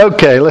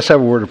Okay, let's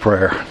have a word of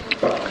prayer.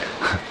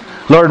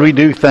 Lord, we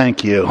do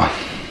thank you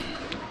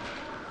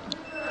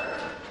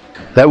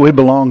that we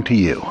belong to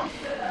you,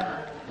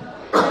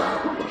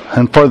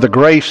 and for the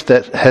grace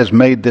that has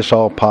made this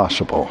all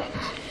possible.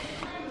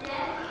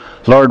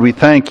 Lord, we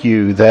thank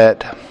you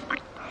that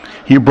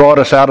you brought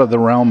us out of the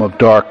realm of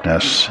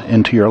darkness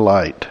into your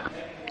light.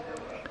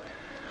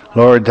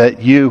 Lord,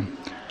 that you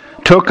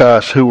took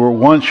us who were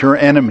once your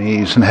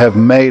enemies and have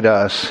made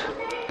us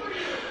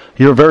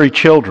your very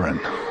children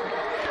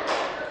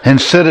and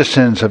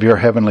citizens of your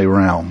heavenly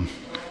realm.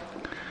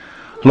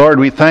 Lord,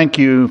 we thank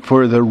you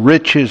for the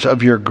riches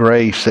of your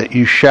grace that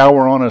you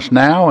shower on us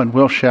now and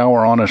will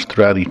shower on us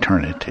throughout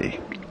eternity.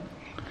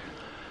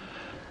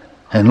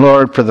 And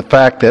Lord, for the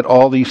fact that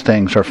all these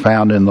things are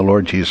found in the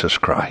Lord Jesus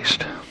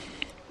Christ.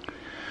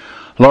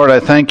 Lord, I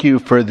thank you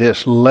for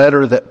this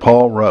letter that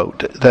Paul wrote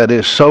that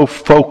is so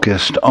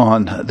focused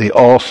on the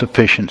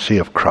all-sufficiency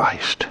of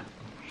Christ.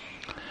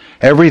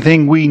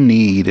 Everything we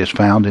need is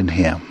found in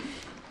him.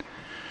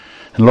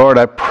 And Lord,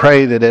 I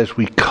pray that as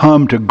we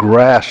come to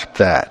grasp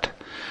that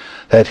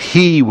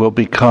he will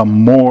become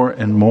more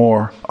and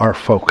more our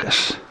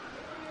focus.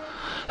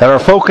 That our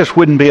focus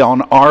wouldn't be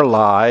on our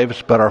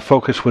lives, but our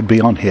focus would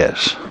be on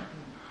his.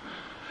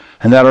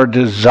 And that our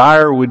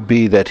desire would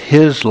be that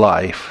his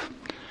life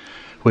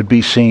would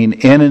be seen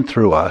in and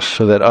through us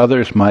so that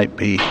others might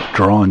be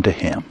drawn to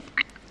him.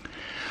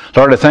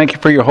 Lord, I thank you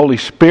for your Holy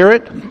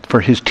Spirit, for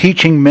his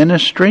teaching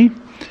ministry.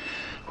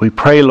 We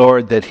pray,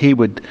 Lord, that he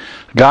would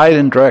guide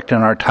and direct in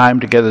our time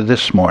together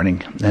this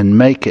morning and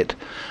make it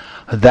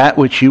that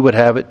which you would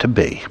have it to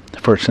be.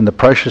 For it's in the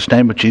precious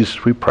name of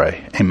Jesus we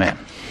pray. Amen.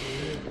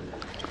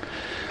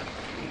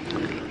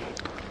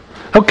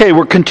 Okay,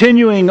 we're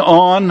continuing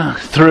on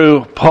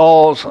through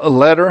Paul's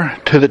letter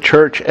to the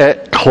church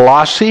at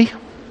Colossae.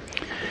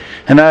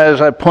 And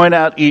as I point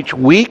out each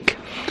week,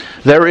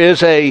 there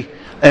is an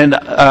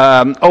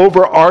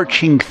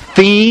overarching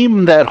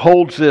theme that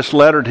holds this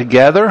letter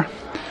together.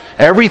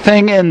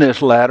 Everything in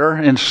this letter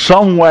in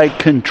some way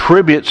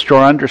contributes to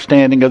our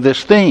understanding of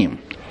this theme.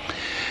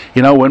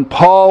 You know, when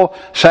Paul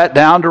sat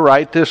down to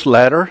write this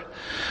letter,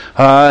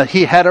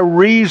 he had a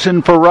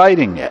reason for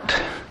writing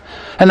it.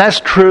 And that's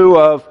true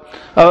of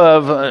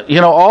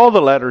all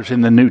the letters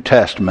in the New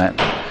Testament.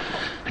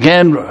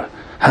 Again,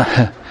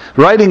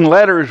 writing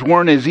letters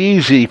weren't as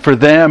easy for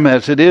them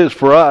as it is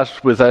for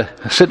us with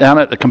sit down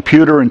at the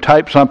computer and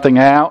type something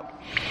out.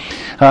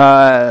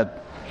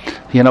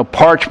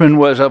 Parchment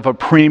was of a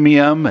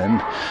premium,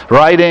 and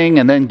writing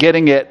and then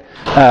getting it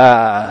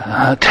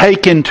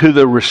taken to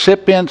the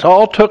recipients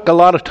all took a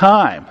lot of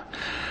time.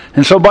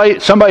 And so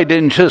somebody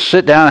didn't just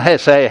sit down and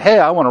say, hey,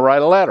 I want to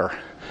write a letter.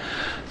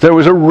 There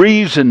was a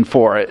reason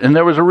for it, and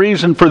there was a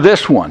reason for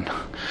this one.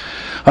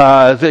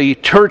 The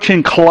church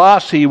in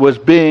Colossae was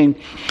being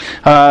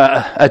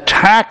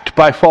attacked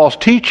by false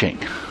teaching.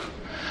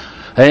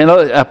 And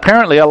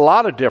apparently a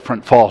lot of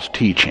different false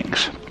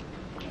teachings.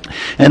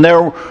 And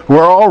there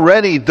were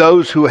already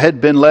those who had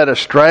been led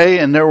astray,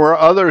 and there were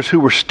others who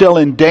were still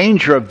in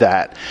danger of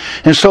that.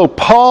 And so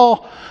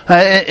Paul,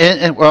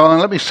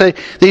 let me say,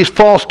 these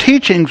false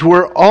teachings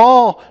were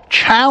all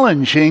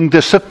challenging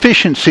the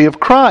sufficiency of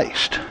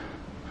Christ.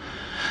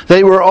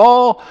 They were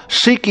all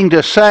seeking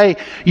to say,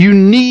 you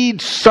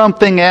need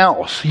something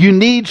else. You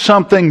need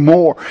something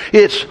more.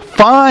 It's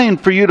fine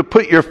for you to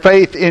put your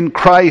faith in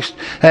Christ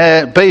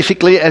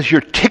basically as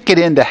your ticket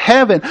into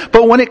heaven.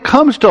 But when it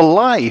comes to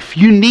life,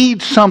 you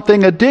need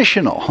something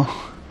additional.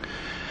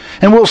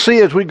 And we'll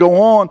see as we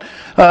go on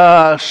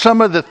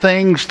some of the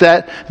things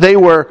that they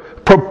were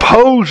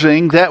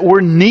proposing that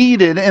were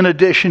needed in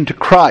addition to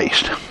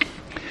Christ.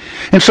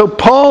 And so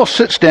Paul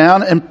sits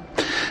down and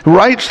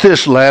writes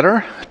this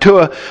letter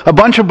to a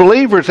bunch of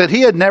believers that he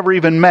had never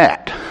even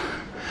met.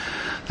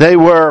 They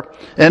were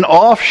an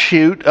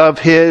offshoot of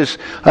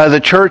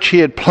the church he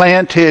had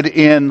planted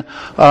in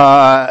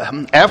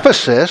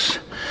Ephesus,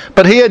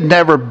 but he had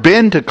never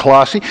been to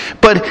Colossae.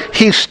 But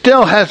he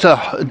still has a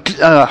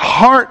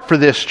heart for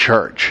this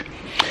church.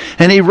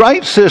 And he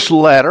writes this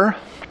letter,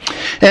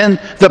 and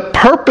the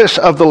purpose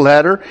of the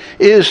letter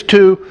is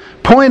to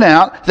point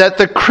out that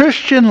the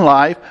Christian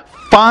life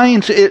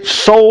finds its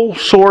sole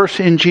source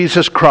in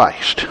Jesus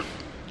Christ,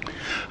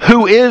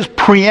 who is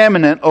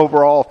preeminent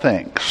over all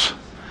things.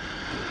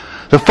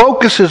 The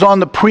focus is on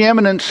the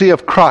preeminency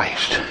of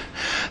Christ,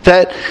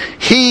 that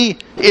he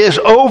is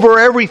over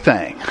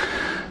everything.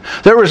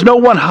 There is no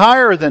one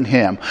higher than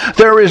him.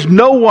 There is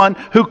no one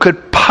who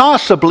could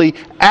possibly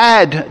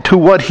add to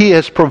what he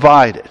has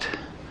provided.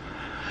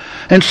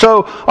 And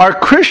so our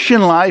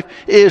Christian life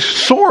is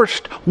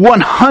sourced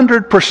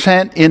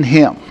 100% in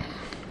him.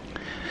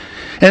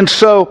 And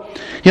so,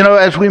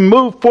 as we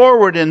move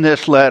forward in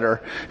this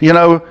letter,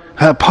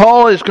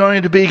 Paul is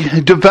going to be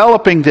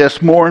developing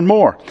this more and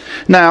more.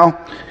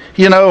 Now,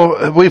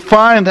 we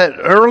find that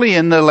early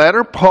in the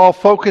letter, Paul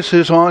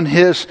focuses on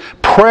his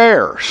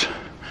prayers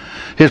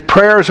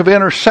of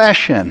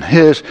intercession,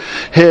 his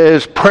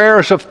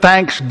prayers of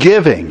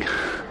thanksgiving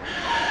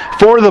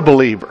for the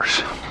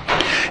believers.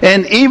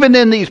 And even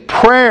in these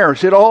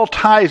prayers, it all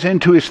ties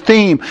into his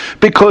theme,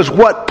 because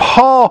what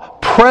Paul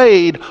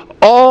prayed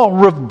all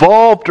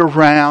revolved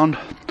around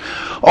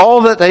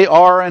all that they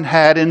are and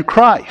had in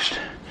Christ.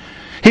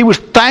 He was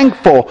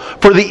thankful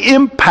for the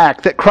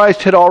impact that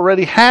Christ had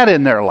already had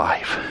in their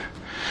life.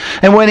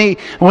 And when he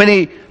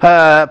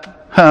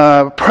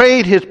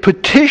prayed his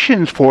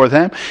petitions for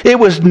them, it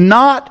was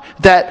not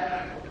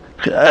that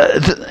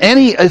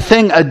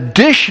anything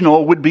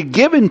additional would be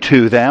given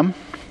to them,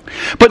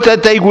 but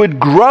that they would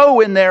grow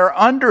in their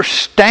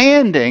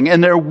understanding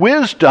and their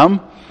wisdom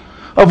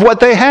of what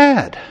they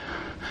had,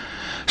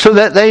 so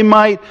that they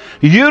might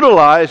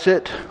utilize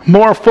it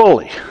more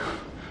fully.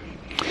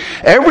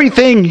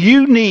 Everything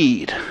you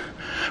need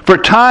for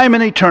time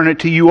and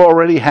eternity you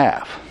already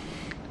have.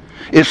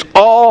 It's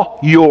all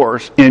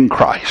yours in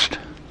Christ.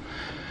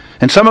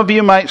 And some of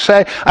you might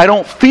say, I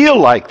don't feel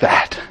like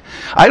that.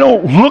 I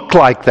don't look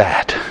like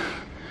that.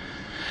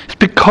 It's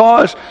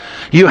because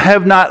you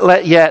have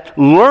not yet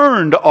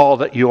learned all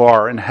that you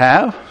are and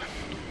have.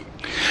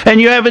 And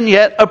you haven't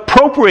yet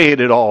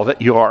appropriated all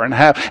that you are and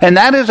have. And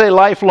that is a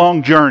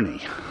lifelong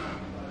journey.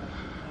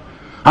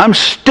 I'm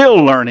still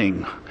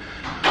learning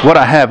what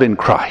I have in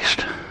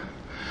Christ.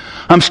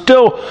 I'm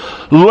still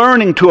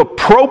learning to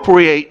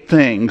appropriate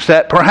things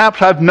that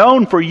perhaps I've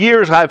known for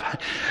years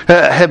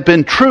have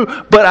been true,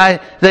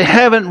 but they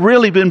haven't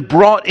really been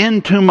brought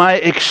into my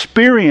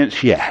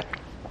experience yet.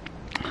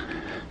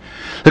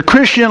 The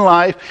Christian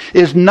life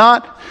is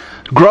not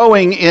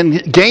growing in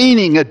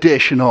gaining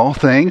additional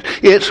things.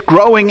 It's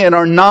growing in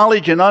our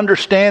knowledge and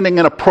understanding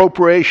and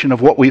appropriation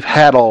of what we've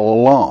had all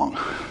along.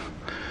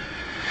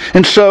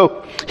 And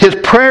so his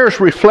prayers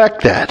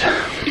reflect that.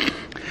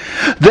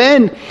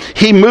 Then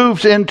he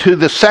moves into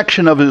the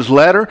section of his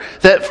letter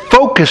that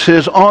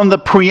focuses on the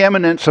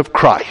preeminence of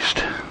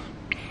Christ.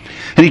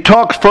 And he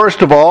talks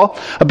first of all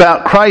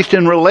about Christ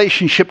in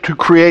relationship to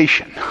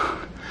creation.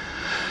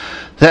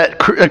 That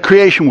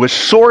creation was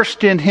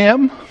sourced in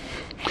him.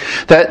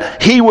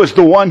 That he was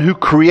the one who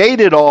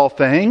created all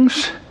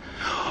things.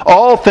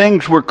 All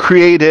things were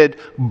created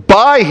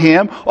by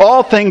him.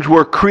 All things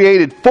were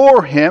created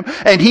for him.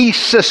 And he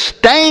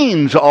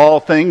sustains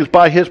all things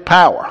by his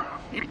power.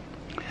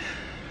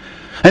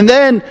 And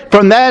then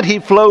from that he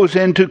flows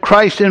into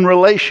Christ in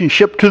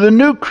relationship to the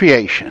new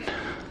creation.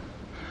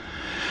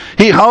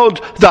 He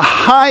holds the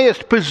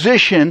highest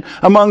position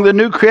among the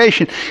new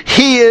creation.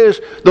 He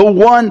is the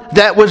one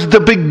that was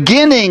the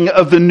beginning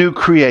of the new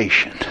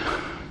creation.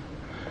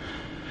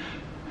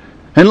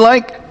 And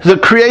like the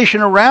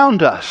creation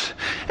around us,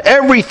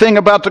 everything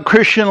about the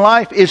Christian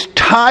life is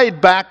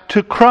tied back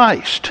to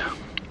Christ.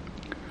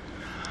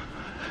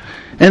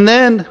 And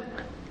then,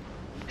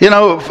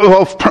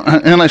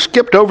 and I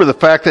skipped over the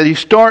fact that he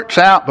starts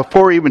out,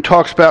 before he even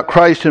talks about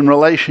Christ in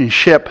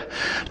relationship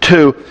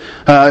to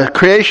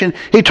creation,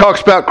 he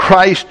talks about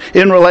Christ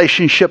in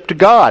relationship to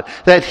God.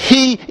 That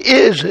he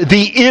is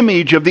the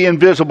image of the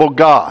invisible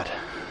God.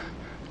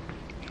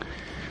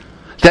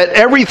 That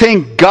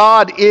everything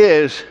God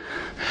is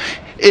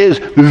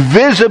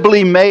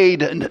visibly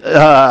made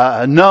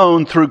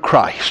known through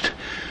Christ.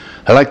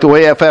 I like the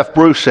way F.F.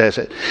 Bruce says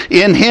it.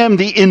 In him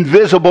the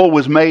invisible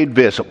was made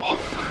visible.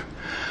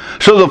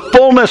 So the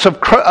fullness of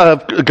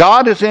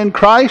God is in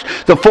Christ.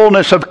 The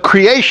fullness of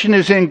creation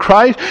is in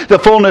Christ. The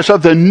fullness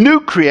of the new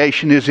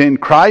creation is in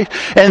Christ.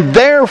 And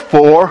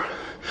therefore,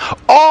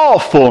 all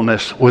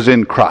fullness was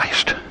in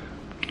Christ.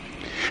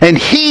 And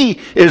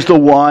he is the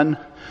one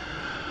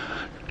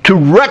to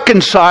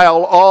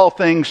reconcile all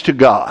things to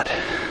God.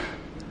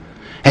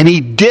 And he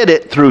did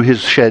it through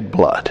his shed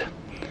blood.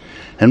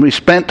 And we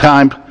spent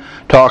time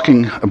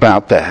talking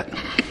about that.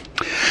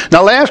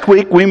 Now last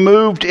week we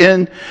moved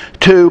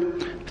into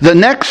the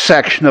next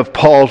section of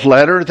Paul's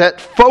letter that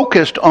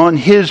focused on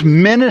his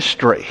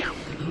ministry.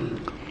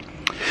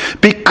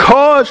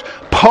 Because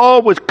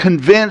Paul was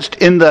convinced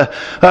regarding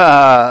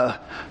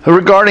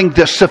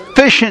the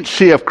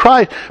sufficiency of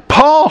Christ,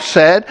 Paul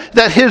said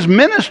that his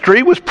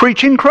ministry was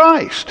preaching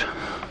Christ.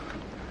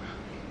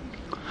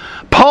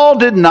 Paul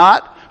did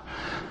not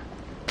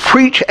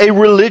preach a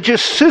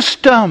religious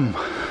system.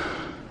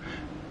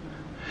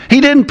 He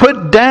didn't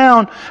put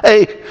down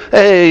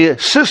a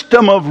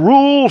system of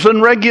rules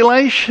and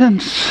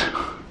regulations.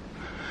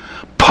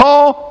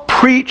 Paul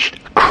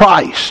preached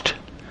Christ.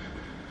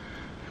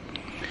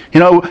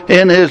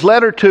 In his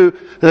letter to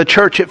the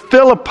church at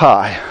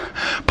Philippi,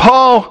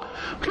 Paul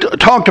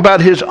talked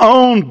about his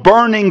own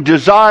burning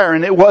desire,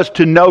 and it was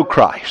to know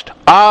Christ.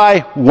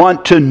 I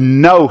want to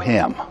know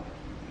him.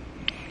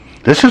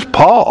 This is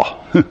Paul.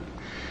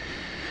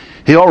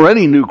 He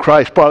already knew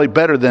Christ probably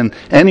better than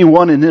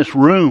anyone in this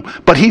room.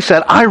 But he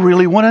said, I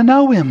really want to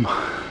know him.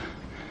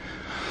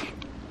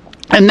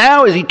 And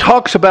now as he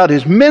talks about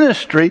his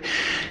ministry,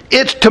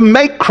 it's to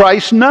make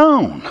Christ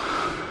known.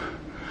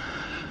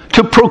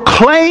 To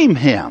proclaim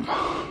him.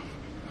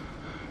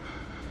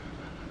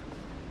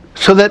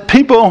 So that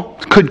people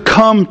could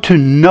come to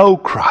know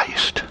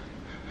Christ.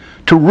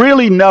 To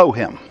really know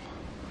him.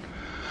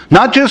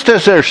 Not just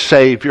as their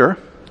Savior,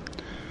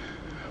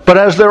 but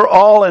as their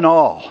all in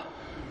all.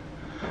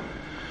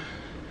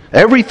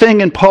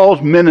 Everything in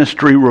Paul's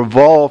ministry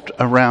revolved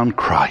around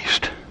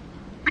Christ.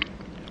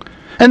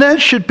 And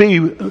that should be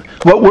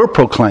what we're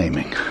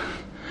proclaiming.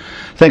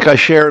 I think I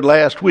shared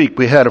last week,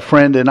 we had a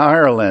friend in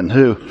Ireland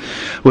who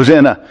was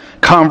in a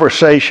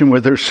conversation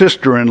with her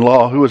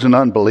sister-in-law who was an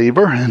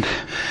unbeliever. And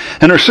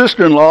her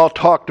sister-in-law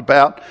talked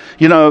about,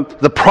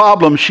 the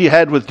problems she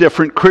had with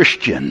different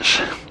Christians.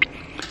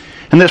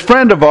 And this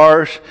friend of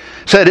ours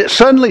said it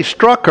suddenly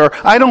struck her,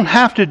 I don't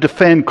have to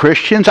defend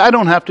Christians. I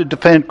don't have to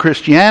defend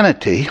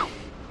Christianity.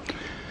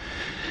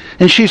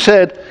 And she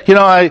said,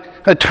 I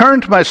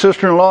turned to my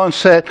sister-in-law and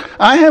said,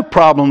 I have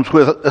problems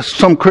with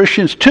some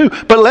Christians too,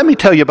 but let me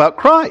tell you about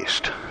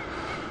Christ.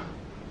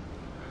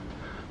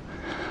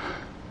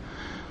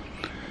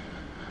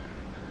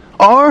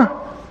 Our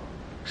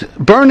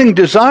burning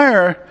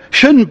desire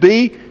shouldn't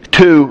be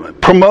to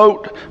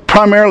promote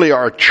primarily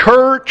our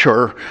church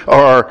or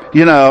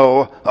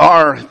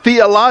our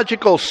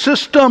theological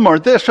system or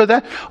this or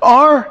that.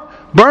 Our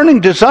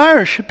burning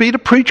desire should be to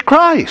preach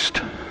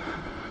Christ,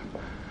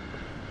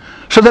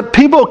 so that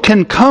people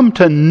can come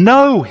to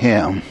know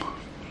Him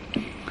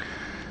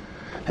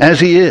as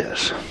He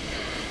is.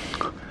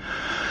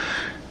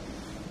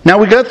 Now,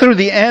 we got through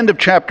the end of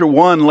chapter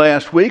 1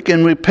 last week,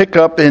 and we pick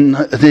up in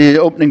the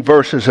opening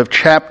verses of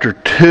chapter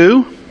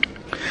 2,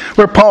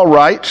 where Paul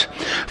writes,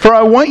 "For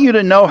I want you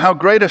to know how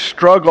great a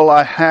struggle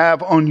I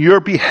have on your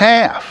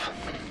behalf,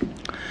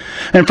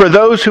 and for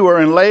those who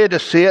are in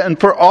Laodicea, and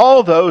for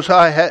all those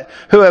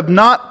who have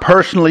not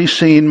personally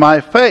seen my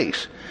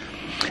face."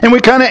 And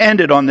we kind of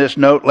ended on this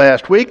note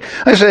last week.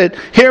 I said,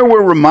 here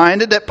we're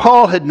reminded that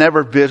Paul had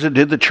never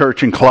visited the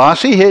church in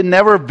Colossae. He had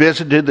never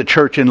visited the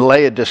church in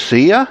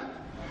Laodicea,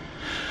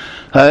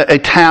 a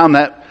town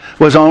that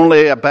was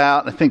only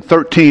about,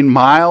 13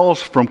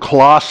 miles from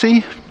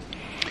Colossae.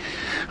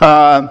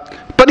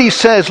 But he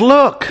says,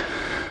 look,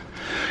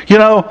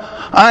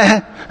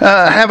 I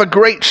have a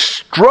great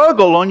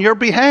struggle on your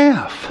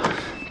behalf.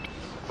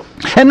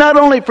 And not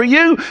only for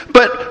you,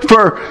 but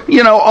for,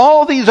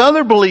 all these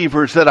other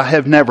believers that I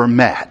have never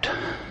met.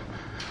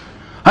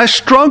 I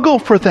struggle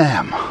for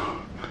them.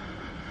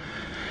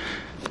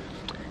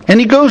 And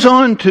he goes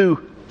on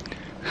to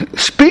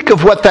speak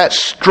of what that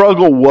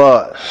struggle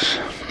was.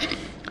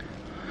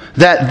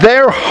 That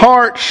their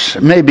hearts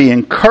may be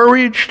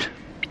encouraged,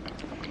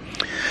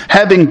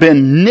 having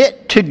been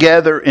knit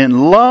together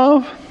in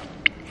love,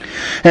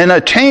 and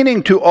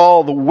attaining to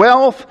all the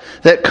wealth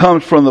that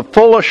comes from the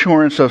full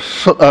assurance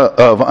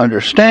of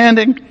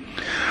understanding,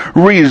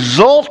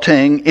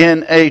 resulting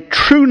in a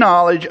true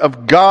knowledge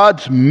of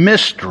God's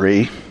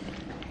mystery,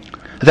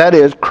 that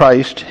is,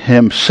 Christ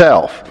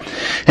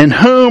Himself, in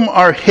whom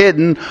are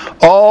hidden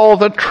all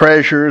the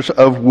treasures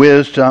of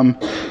wisdom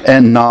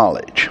and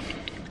knowledge.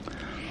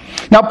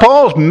 Now,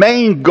 Paul's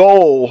main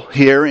goal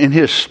here in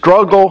his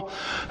struggle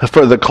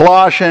for the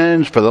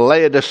Colossians, for the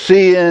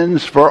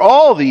Laodiceans, for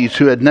all these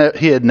who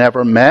he had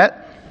never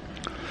met,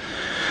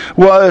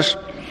 was,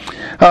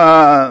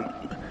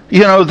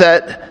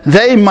 that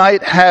they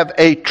might have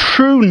a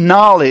true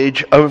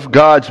knowledge of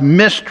God's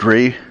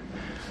mystery,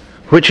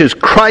 which is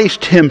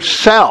Christ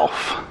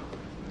Himself,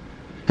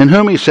 in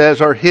whom he says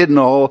are hidden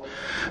all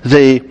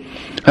the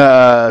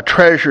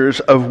treasures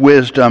of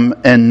wisdom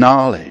and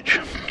knowledge.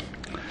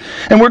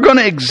 And we're going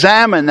to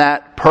examine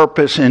that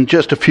purpose in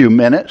just a few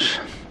minutes.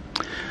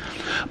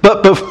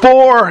 But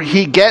before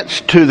he gets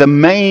to the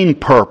main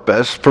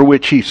purpose for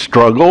which he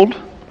struggled,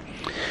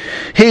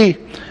 he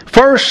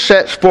first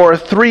sets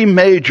forth three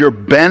major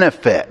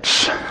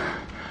benefits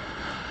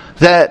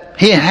that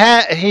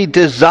he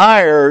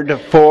desired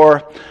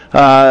for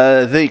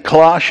the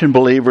Colossian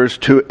believers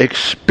to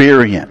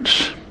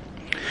experience.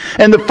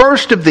 And the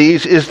first of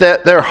these is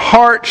that their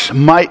hearts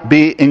might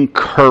be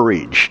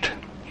encouraged.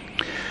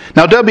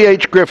 Now,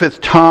 W.H.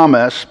 Griffith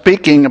Thomas,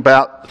 speaking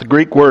about the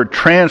Greek word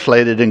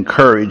translated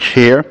encourage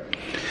here,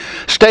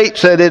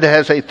 states that it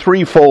has a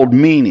threefold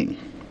meaning.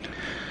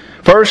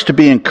 First, to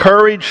be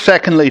encouraged.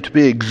 Secondly, to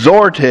be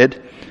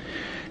exhorted.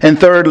 And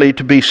thirdly,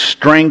 to be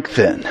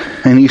strengthened.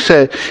 And he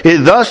said,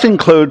 it thus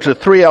includes the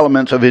three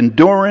elements of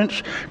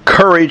endurance,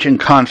 courage, and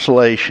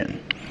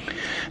consolation.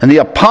 And the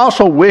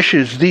apostle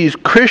wishes these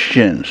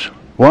Christians,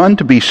 one,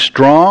 to be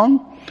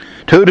strong,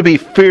 two, to be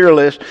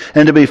fearless,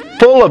 and to be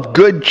full of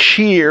good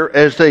cheer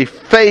as they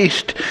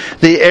faced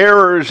the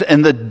errors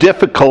and the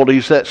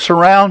difficulties that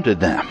surrounded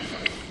them.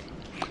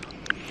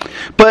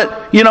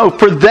 But,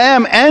 for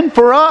them and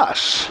for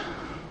us,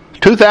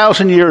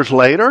 2,000 years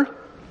later,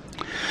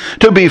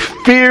 to be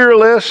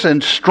fearless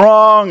and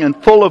strong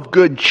and full of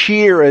good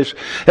cheer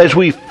as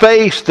we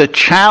face the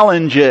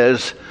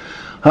challenges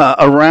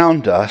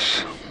around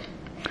us,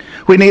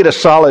 we need a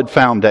solid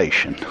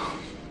foundation.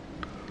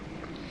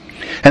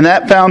 And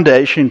that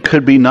foundation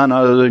could be none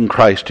other than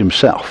Christ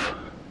Himself.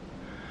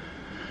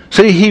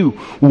 See, He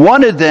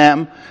wanted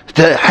them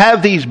to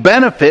have these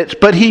benefits,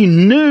 but He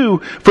knew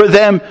for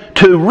them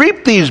to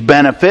reap these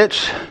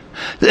benefits,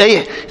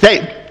 they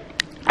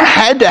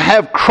had to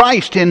have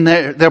Christ in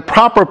their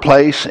proper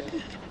place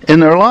in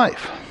their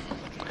life.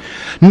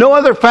 No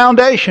other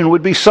foundation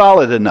would be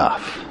solid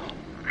enough.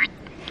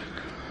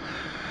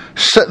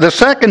 The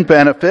second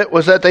benefit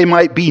was that they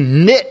might be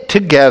knit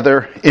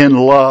together in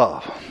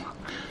love.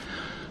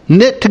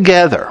 Knit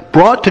together,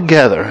 brought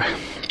together.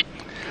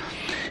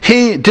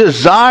 He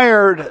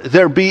desired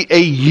there be a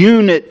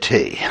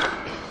unity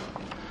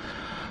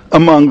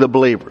among the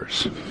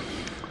believers.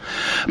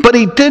 But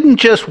he didn't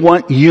just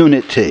want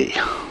unity.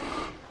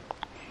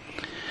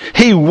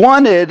 He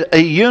wanted a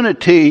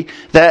unity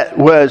that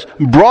was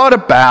brought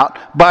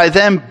about by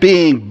them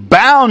being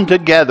bound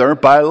together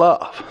by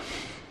love.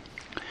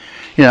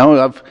 You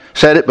know, I've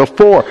said it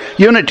before.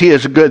 Unity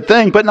is a good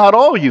thing, but not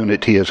all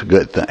unity is a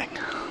good thing.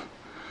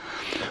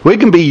 We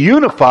can be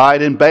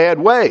unified in bad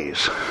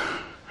ways.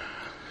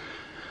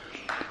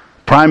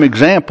 Prime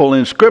example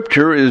in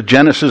Scripture is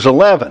Genesis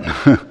 11,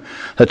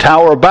 the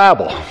Tower of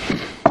Babel.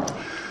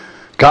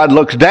 God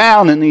looks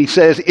down and he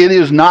says, it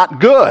is not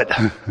good.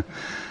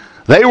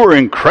 They were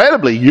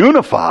incredibly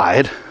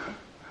unified.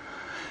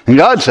 And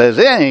God says,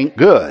 it ain't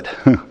good.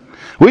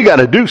 We got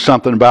to do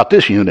something about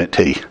this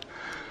unity.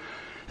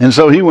 And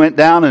so he went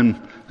down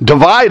and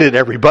divided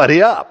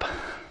everybody up.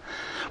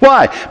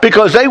 Why?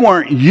 Because they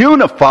weren't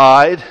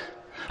unified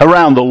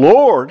around the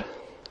Lord.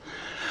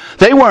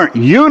 They weren't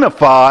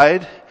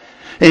unified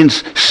in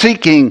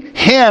seeking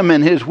Him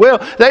and His will.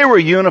 They were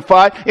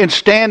unified in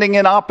standing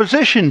in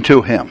opposition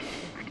to Him.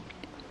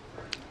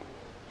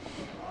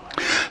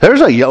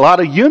 There's a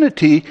lot of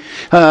unity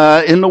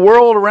in the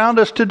world around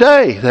us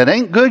today that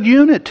ain't good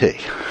unity.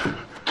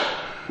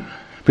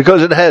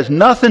 Because it has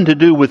nothing to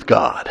do with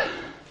God.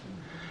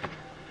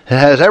 It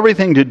has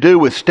everything to do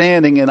with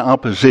standing in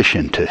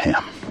opposition to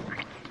Him.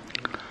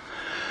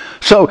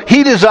 So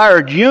he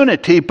desired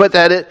unity, but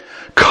that it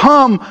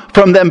come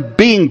from them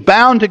being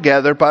bound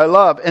together by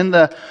love. And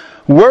the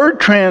word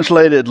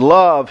translated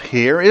love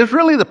here is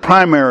really the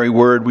primary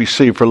word we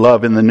see for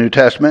love in the New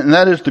Testament, and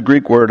that is the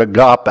Greek word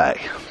agape.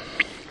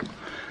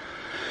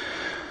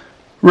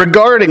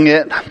 Regarding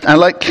it, I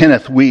like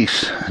Kenneth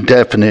Wuest's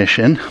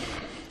definition.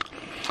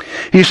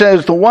 He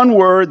says the one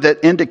word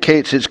that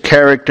indicates its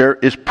character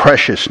is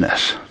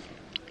preciousness.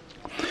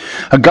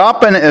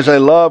 Agape is a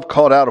love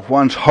called out of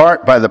one's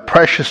heart by the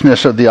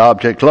preciousness of the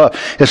object loved.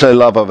 It's a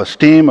love of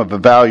esteem, of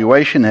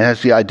evaluation. It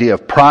has the idea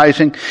of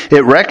prizing.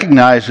 It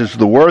recognizes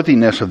the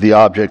worthiness of the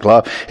object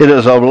loved. It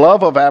is a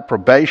love of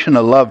approbation,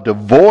 a love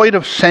devoid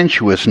of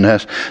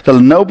sensuousness, the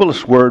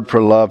noblest word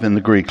for love in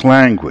the Greek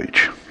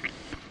language.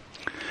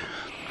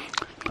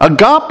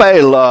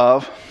 Agape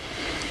love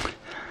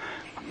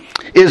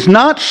is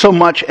not so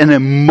much an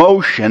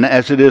emotion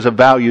as it is a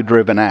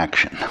value-driven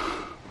action.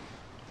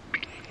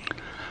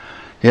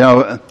 You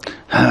know,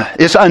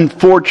 it's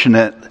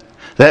unfortunate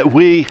that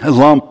we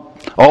lump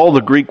all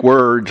the Greek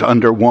words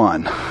under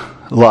one,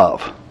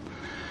 love.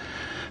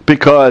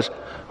 Because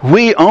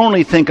we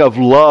only think of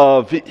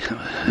love,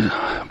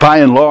 by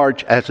and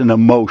large, as an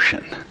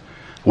emotion.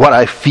 What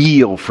I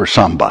feel for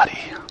somebody.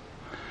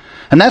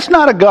 And that's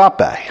not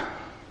agape.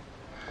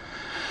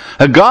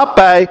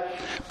 Agape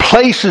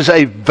places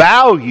a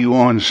value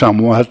on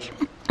someone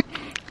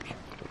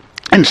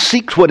and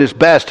seeks what is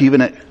best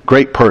even at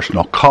great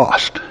personal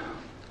cost.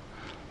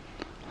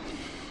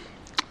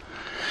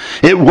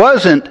 It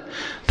wasn't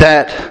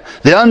that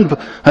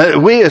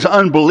we as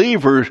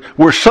unbelievers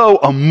were so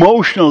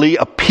emotionally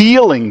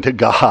appealing to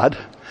God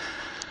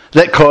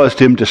that caused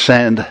Him to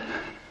send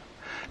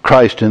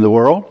Christ in the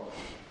world.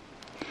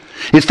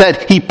 It's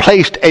that He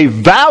placed a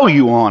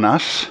value on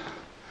us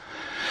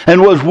and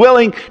was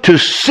willing to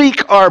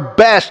seek our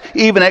best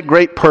even at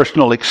great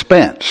personal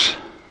expense.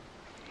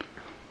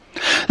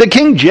 The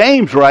King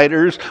James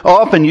writers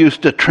often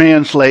used to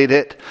translate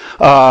it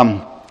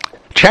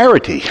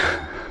charity,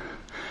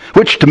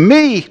 which to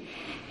me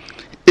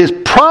is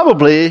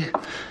probably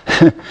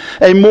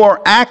a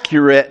more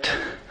accurate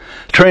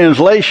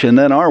translation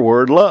than our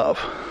word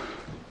love.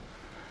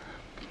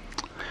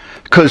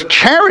 Because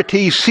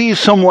charity sees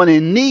someone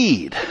in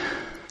need,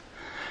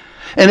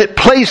 and it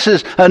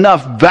places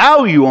enough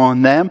value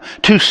on them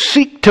to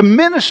seek to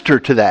minister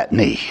to that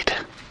need.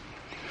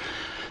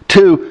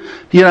 To,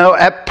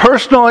 at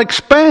personal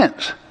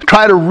expense,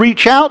 try to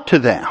reach out to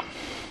them.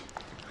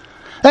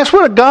 That's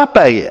what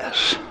agape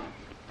is.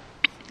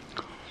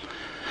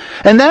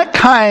 And that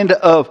kind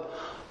of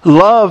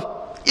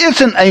love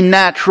isn't a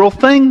natural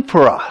thing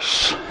for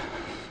us.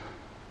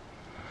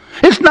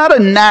 It's not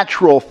a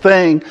natural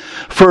thing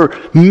for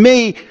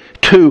me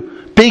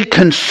to be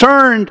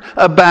concerned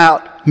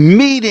about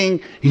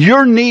meeting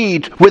your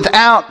needs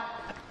without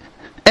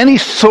any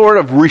sort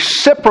of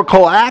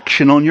reciprocal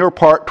action on your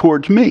part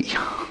towards me.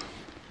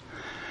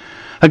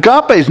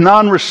 Agape is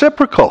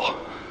non-reciprocal.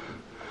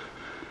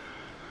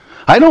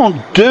 I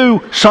don't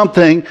do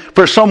something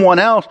for someone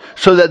else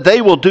so that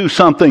they will do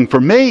something for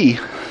me.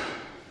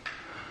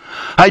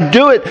 I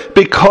do it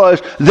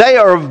because they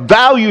are of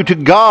value to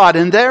God,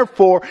 and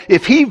therefore,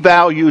 if He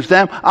values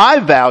them, I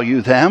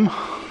value them.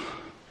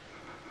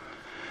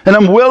 And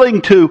I'm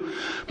willing to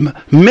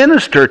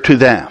minister to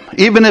them,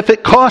 even if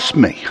it costs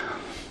me.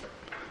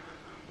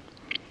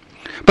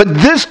 But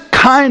this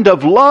kind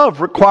of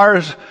love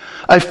requires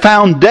a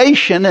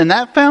foundation, and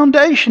that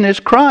foundation is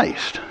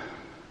Christ.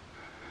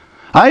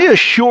 I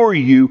assure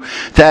you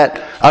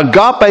that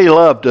agape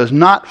love does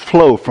not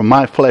flow from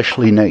my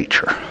fleshly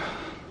nature.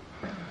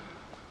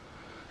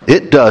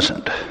 It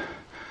doesn't.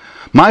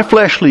 My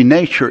fleshly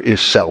nature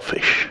is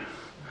selfish.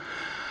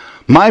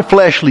 My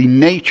fleshly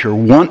nature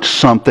wants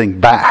something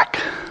back.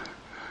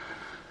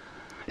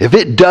 If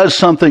it does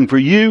something for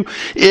you,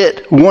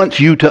 it wants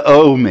you to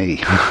owe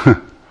me.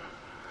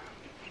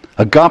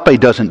 Agape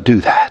doesn't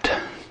do that.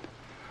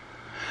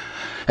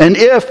 And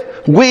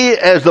if we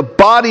as the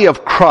body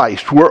of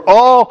Christ were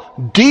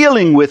all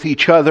dealing with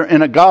each other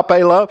in agape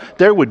love,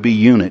 there would be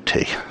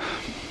unity.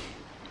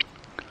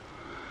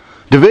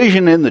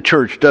 Division in the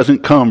church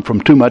doesn't come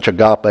from too much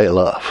agape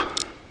love.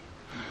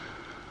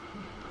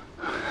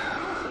 Can I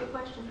ask you a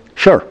question?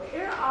 Sure.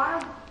 There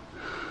are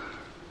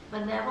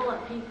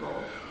benevolent people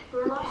who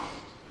are lost.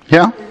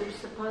 Yeah. Who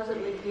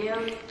supposedly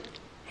give,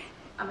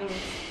 I mean,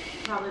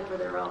 it's probably for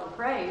their own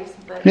praise,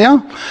 but... Yeah.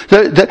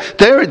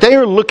 They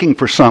are looking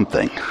for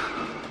something.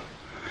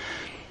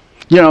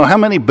 You know, how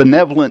many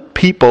benevolent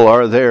people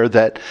are there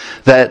that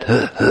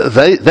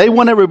they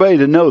want everybody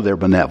to know they're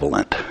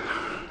benevolent?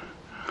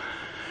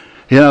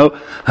 You know,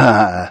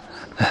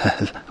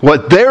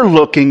 what they're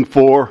looking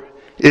for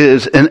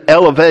is an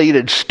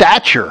elevated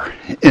stature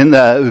in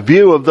the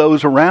view of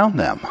those around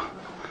them.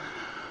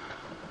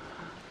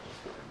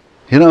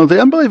 You know,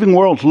 the unbelieving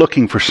world's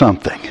looking for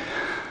something.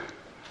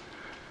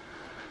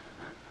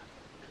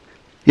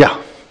 Yeah.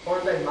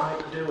 Or they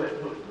might do it,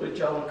 which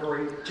I'll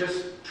agree,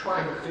 just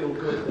trying to feel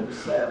good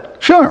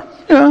themselves. Sure.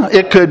 Yeah,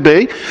 it could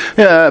be.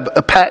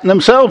 Patting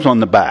themselves on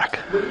the back.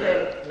 We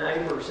had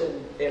neighbors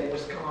in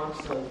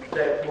Wisconsin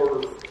that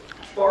were,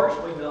 as far as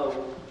we know,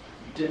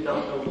 did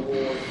not know the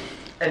Lord.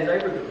 And they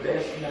were the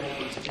best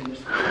neighbors in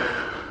this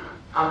world.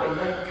 I mean,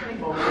 they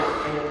came over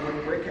and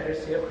when Rick had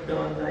his hip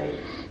done,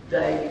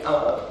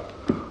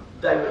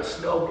 they would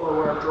snow blow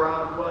our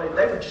driveway.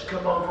 They would just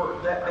come over,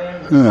 that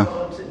man with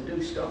sons, and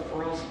do stuff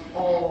for us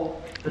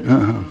all the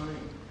time.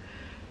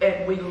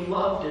 And we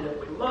loved it, and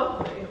we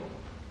loved them,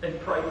 and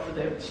prayed for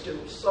them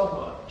still so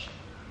much.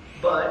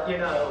 But, you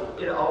know,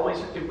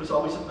 it was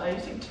always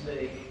amazing to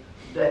me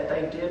that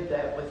they did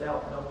that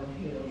without knowing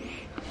Him.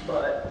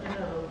 But, you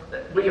know,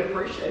 we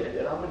appreciated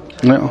it. I wouldn't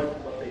take away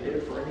from what they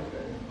did for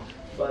anything.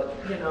 But,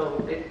 you know,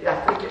 I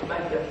think it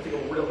made them feel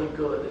really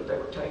good that they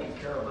were taking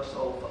care of us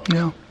all.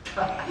 Yeah.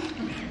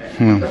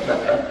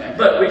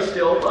 But we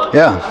still love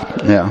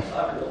them. Yeah.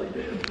 I really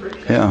did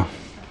appreciate it.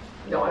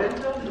 No, I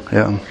didn't know this.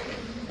 Yeah.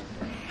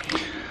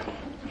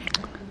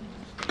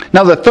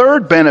 Now, the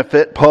third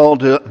benefit Paul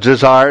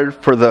desired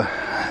for the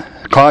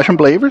Colossian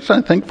believers,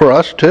 I think for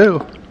us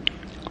too,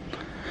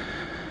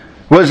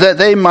 was that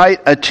they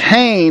might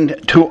attain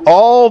to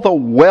all the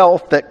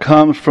wealth that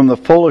comes from the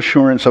full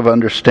assurance of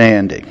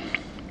understanding.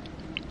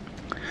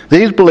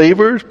 These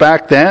believers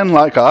back then,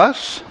 like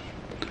us,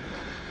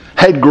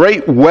 had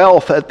great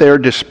wealth at their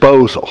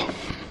disposal.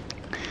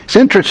 It's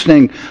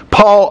interesting,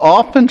 Paul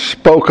often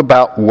spoke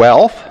about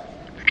wealth,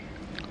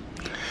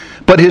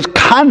 but his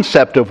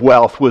concept of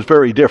wealth was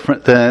very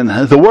different than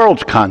the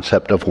world's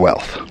concept of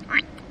wealth.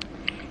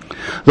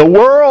 The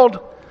world's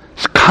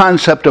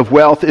concept of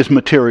wealth is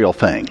material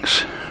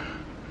things.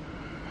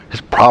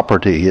 It's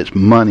property, it's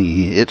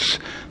money, it's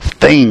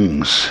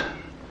things.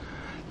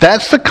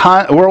 That's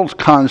the world's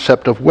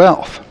concept of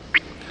wealth.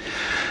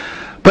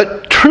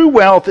 But true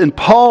wealth in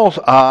Paul's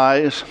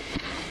eyes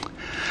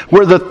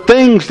were the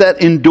things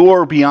that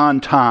endure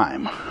beyond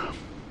time.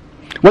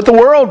 What the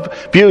world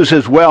views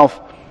as wealth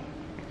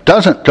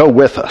doesn't go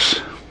with us.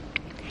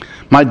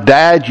 My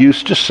dad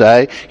used to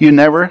say, you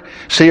never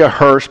see a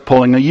hearse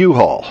pulling a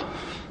U-Haul.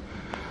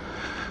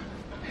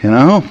 You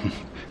know,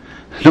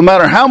 no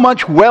matter how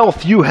much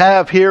wealth you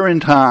have here in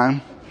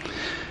time,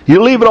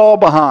 you leave it all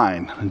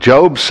behind.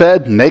 Job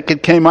said,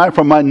 naked came I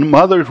from my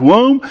mother's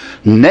womb,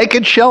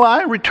 naked shall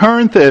I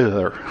return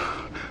thither.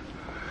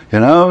 You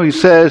know, he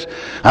says,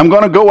 I'm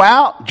going to go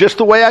out just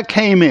the way I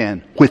came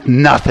in, with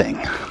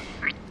nothing.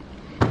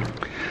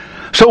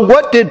 So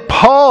what did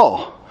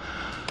Paul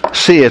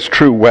see as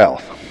true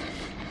wealth?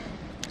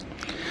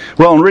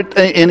 Well,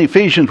 in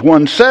Ephesians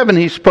 1:7,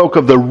 he spoke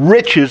of the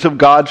riches of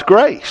God's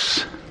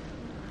grace.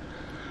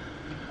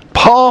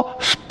 Paul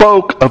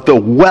spoke of the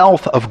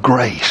wealth of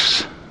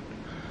grace.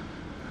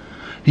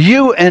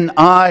 You and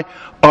I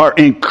are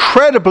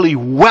incredibly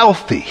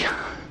wealthy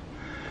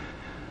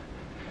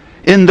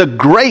in the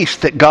grace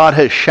that God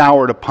has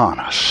showered upon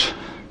us,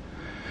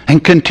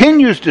 and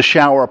continues to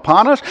shower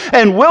upon us,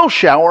 and will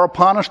shower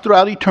upon us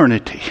throughout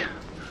eternity.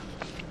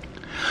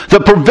 The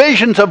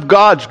provisions of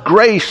God's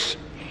grace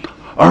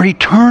are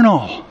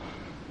eternal.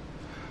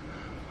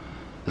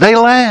 They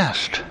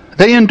last.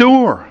 They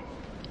endure.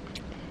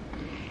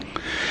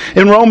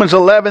 In Romans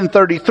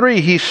 11:33,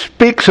 he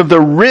speaks of the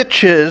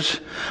riches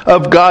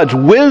of God's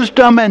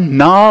wisdom and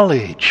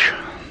knowledge.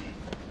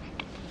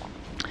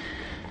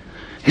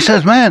 He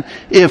says, man,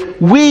 if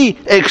we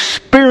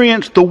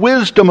experience the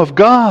wisdom of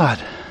God,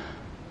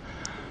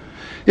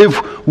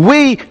 if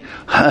we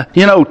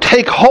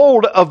take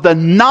hold of the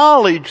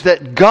knowledge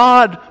that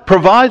God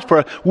provides for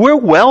us, we're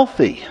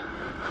wealthy.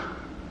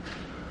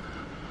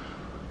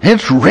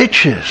 It's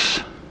riches.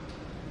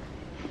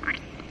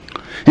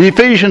 In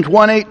Ephesians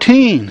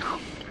 1:18,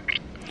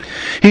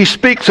 he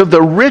speaks of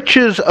the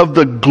riches of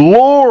the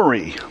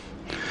glory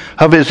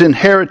of his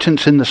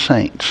inheritance in the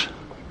saints.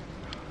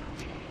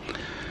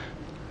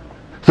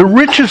 The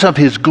riches of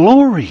his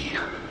glory.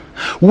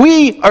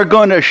 We are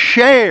going to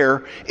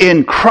share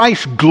in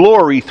Christ's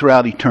glory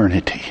throughout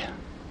eternity.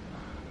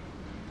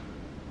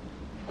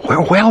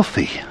 We're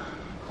wealthy.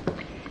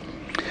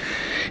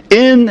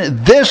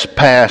 In this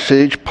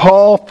passage,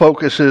 Paul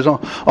focuses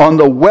on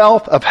the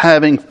wealth of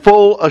having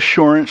full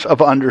assurance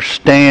of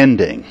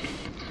understanding.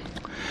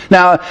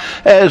 Now,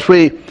 as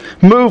we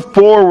move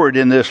forward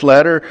in this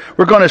letter,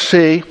 we're going to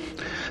see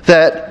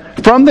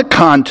that from the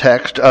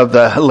context of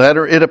the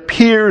letter, it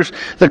appears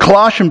the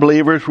Colossian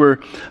believers were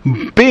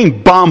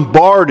being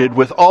bombarded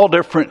with all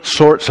different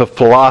sorts of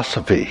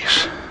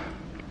philosophies.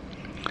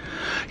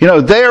 You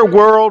know, their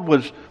world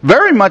was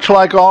very much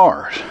like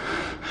ours.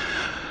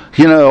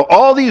 You know,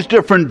 all these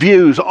different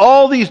views,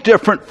 all these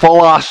different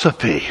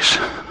philosophies.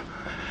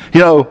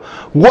 You know,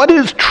 what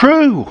is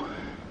true?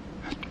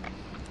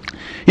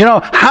 You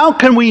know, how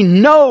can we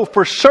know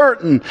for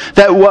certain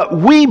that what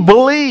we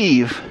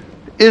believe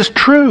is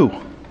true?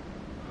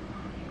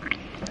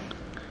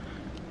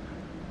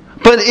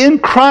 But in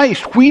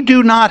Christ, we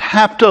do not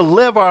have to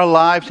live our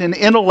lives in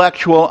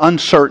intellectual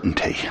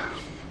uncertainty.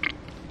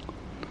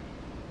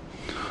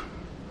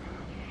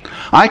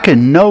 I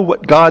can know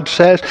what God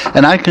says,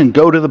 and I can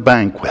go to the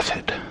bank with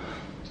it.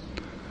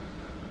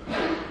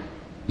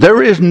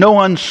 There is no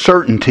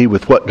uncertainty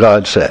with what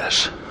God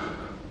says.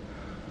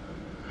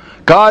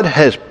 God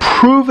has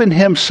proven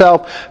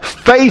himself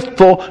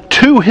faithful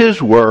to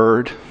his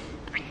word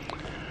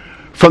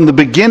from the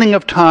beginning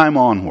of time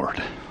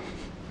onward.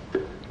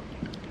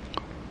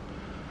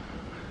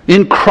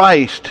 In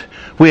Christ,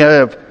 we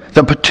have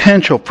the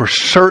potential for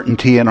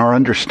certainty in our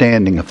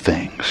understanding of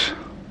things.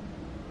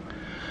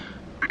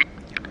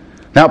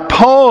 Now,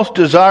 Paul's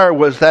desire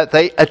was that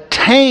they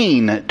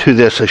attain to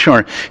this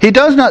assurance. He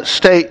does not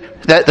state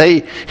that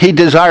he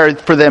desired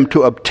for them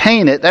to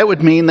obtain it. That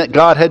would mean that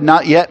God had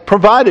not yet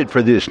provided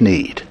for this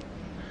need.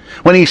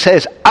 When he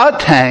says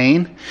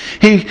attain,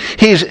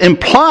 he's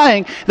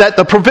implying that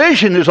the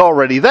provision is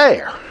already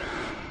there.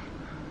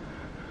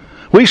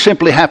 We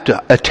simply have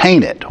to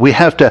attain it. We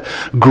have to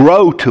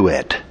grow to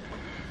it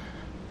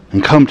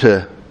and come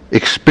to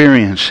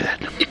experience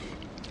it.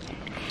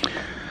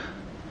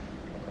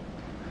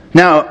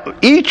 Now,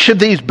 each of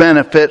these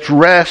benefits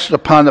rests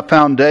upon the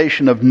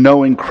foundation of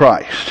knowing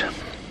Christ.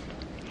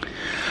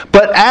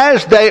 But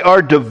as they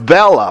are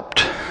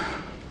developed,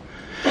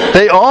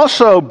 they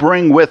also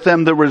bring with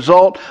them the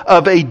result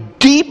of a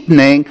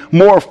deepening,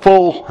 more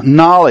full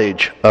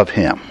knowledge of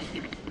Him.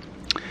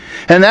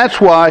 And that's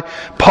why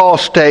Paul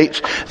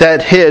states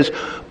that his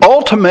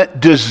ultimate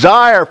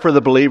desire for the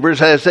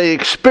believers as they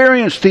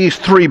experience these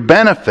three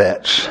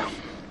benefits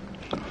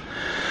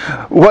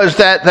was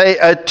that they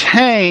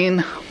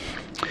attain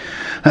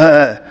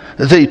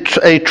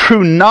a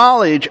true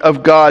knowledge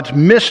of God's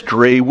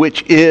mystery,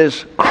 which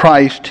is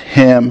Christ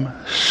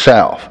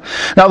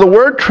Himself. Now, the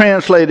word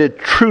translated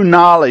true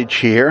knowledge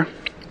here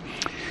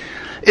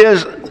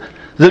is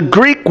the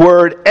Greek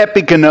word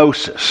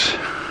epignosis.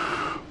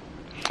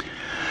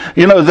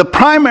 You know, the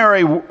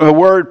primary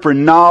word for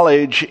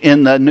knowledge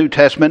in the New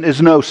Testament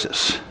is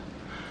gnosis.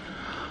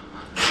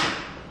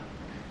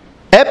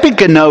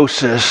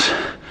 Epignosis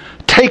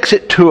takes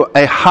it to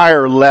a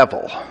higher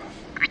level.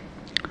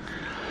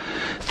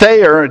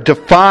 Thayer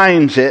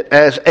defines it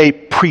as a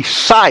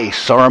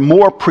precise or a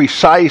more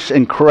precise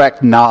and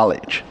correct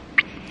knowledge.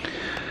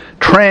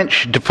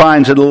 Trench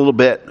defines it a little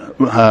bit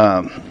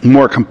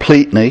more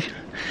completely.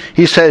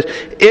 He says,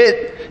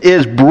 it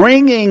is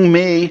bringing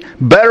me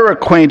better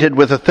acquainted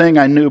with a thing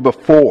I knew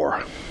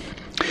before.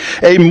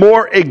 A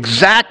more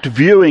exact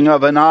viewing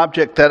of an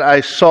object that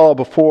I saw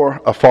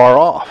before afar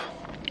off.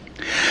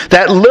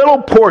 That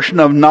little portion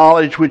of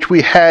knowledge which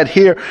we had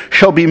here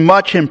shall be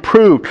much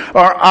improved.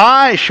 Our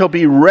eyes shall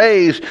be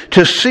raised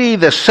to see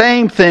the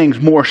same things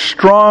more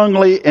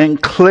strongly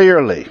and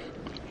clearly.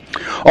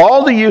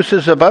 All the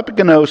uses of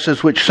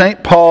epignosis which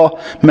St.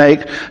 Paul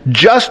makes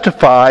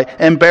justify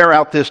and bear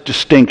out this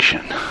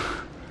distinction.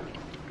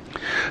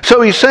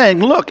 So he's saying,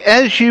 look,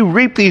 as you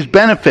reap these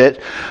benefits,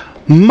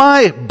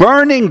 my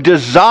burning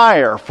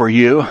desire for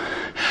you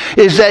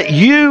is that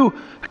you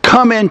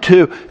come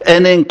into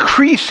an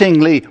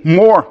increasingly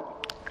more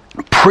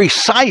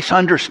precise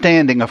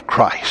understanding of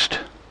Christ.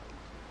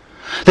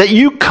 That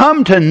you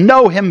come to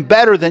know Him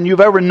better than you've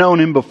ever known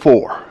Him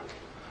before.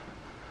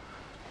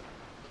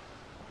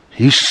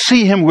 You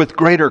see Him with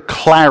greater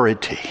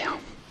clarity.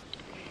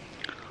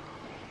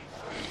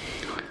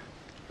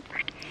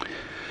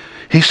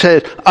 He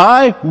said,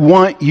 I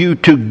want you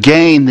to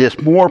gain this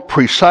more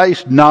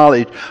precise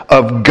knowledge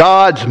of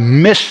God's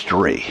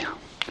mystery,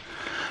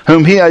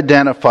 whom He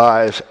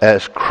identifies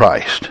as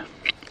Christ.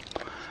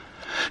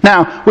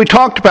 Now, we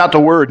talked about the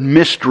word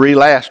mystery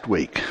last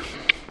week.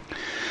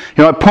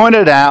 You know, I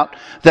pointed out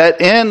that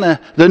in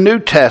the New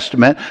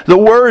Testament, the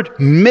word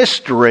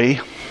mystery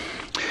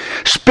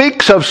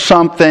speaks of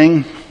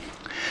something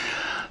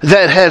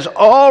that has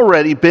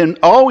always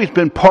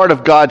been part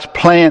of God's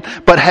plan,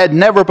 but had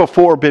never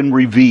before been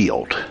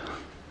revealed.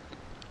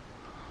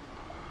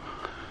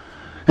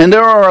 And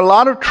there are a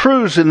lot of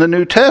truths in the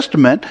New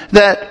Testament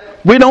that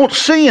we don't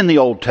see in the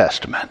Old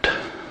Testament.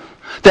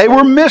 They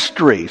were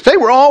mysteries. They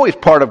were always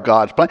part of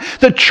God's plan.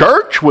 The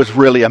church was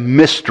really a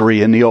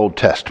mystery in the Old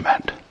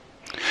Testament.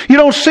 You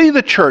don't see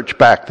the church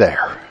back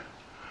there.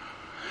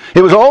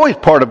 It was always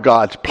part of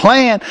God's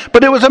plan,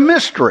 but it was a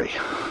mystery.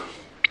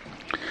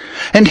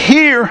 And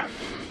here,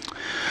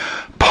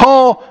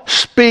 Paul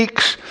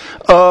speaks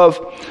of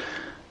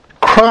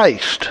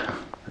Christ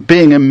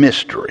being a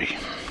mystery.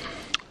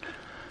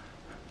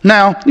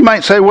 Now, you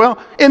might say,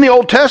 well, in the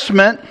Old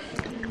Testament,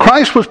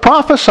 Christ was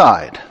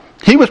prophesied.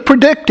 He was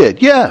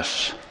predicted,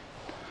 yes.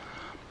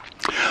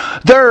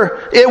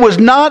 It was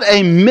not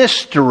a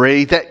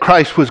mystery that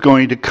Christ was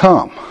going to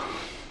come.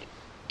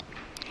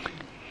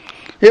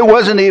 It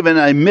wasn't even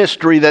a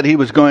mystery that he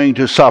was going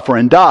to suffer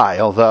and die,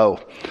 although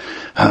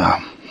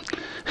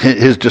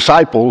his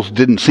disciples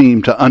didn't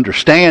seem to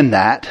understand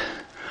that.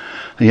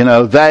 You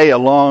know, they,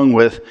 along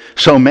with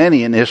so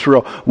many in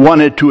Israel,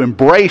 wanted to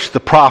embrace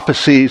the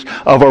prophecies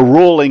of a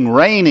ruling,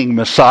 reigning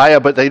Messiah,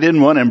 but they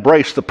didn't want to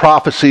embrace the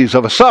prophecies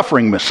of a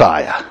suffering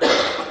Messiah.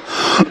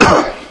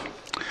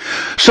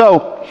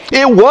 So,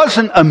 it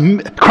wasn't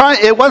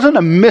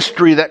a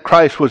mystery that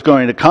Christ was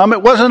going to come.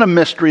 It wasn't a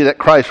mystery that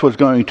Christ was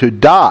going to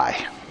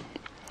die.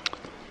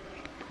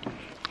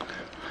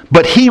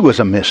 But he was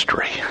a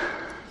mystery.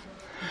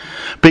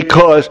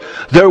 Because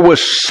there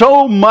was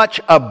so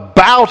much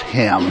about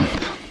him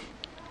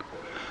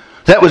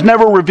that was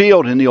never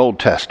revealed in the Old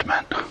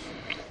Testament.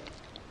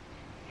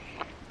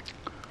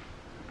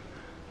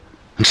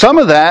 And some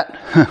of that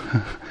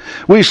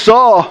we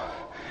saw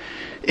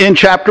in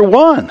chapter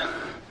 1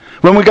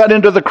 when we got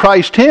into the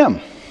Christ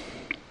hymn.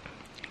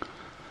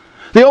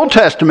 The Old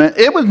Testament,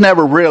 it was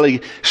never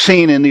really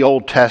seen in the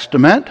Old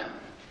Testament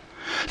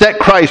that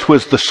Christ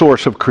was the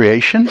source of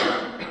creation.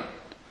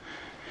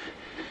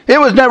 It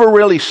was never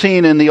really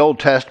seen in the Old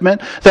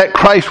Testament that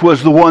Christ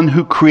was the one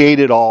who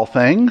created all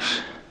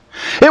things.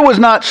 It was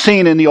not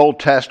seen in the Old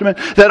Testament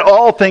that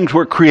all things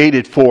were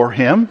created for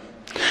him.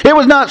 It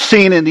was not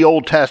seen in the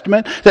Old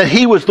Testament that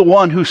he was the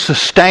one who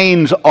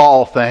sustains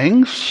all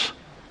things.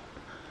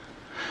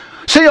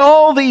 See,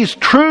 all these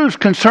truths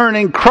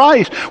concerning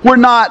Christ were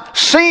not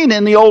seen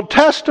in the Old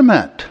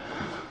Testament.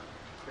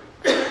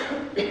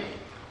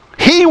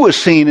 He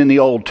was seen in the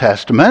Old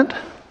Testament.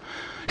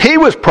 He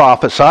was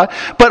prophesied,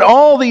 but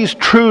all these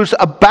truths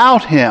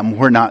about him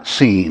were not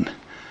seen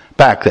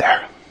back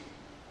there.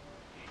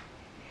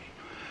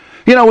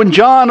 You know, when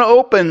John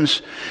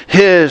opens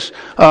his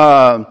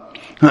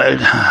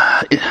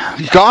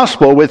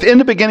gospel with, in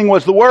the beginning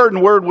was the Word, and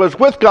the Word was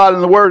with God,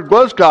 and the Word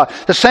was God.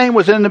 The same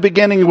was in the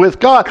beginning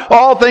with God.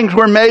 All things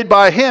were made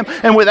by him,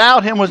 and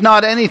without him was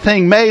not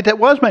anything made that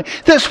was made.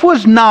 This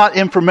was not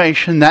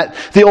information that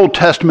the Old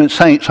Testament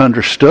saints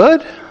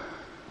understood.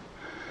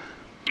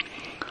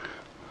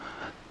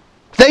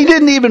 They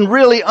didn't even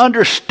really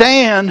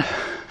understand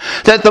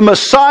that the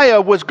Messiah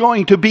was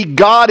going to be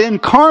God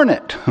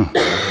incarnate.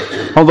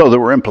 Although there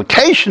were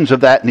implications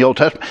of that in the Old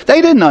Testament, they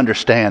didn't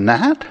understand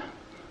that.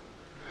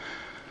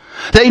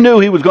 They knew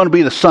he was going to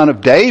be the son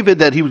of David,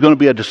 that he was going to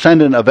be a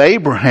descendant of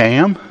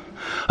Abraham,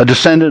 a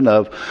descendant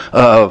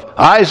of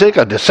Isaac,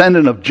 a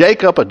descendant of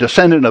Jacob, a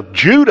descendant of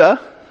Judah.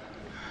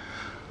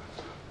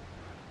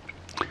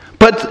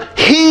 But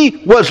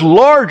he was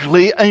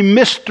largely a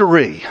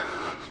mystery.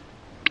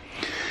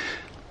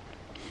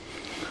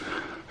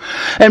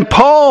 And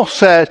Paul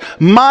says,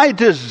 my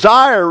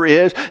desire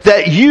is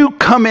that you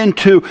come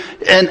into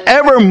an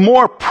ever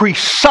more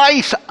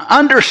precise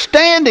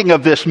understanding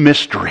of this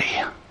mystery.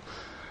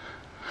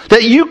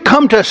 That you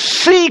come to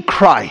see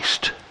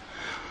Christ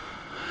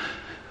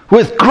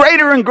with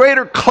greater and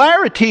greater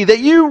clarity, that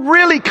you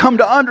really come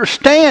to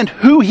understand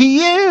who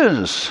he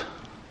is.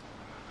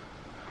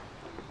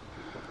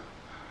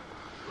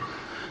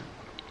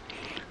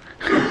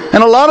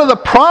 And a lot of the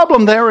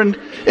problem there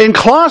in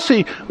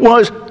Colossae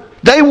was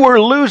they were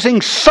losing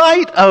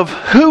sight of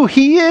who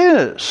he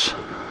is.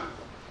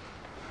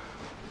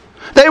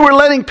 They were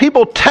letting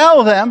people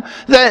tell them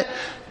that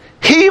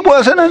he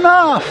wasn't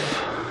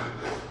enough.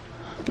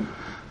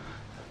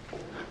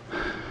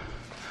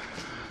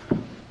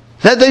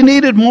 That they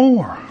needed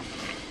more.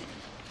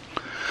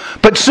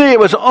 But see, it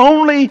was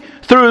only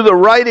through the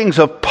writings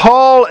of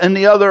Paul and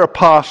the other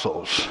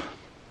apostles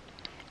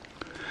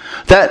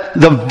that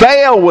the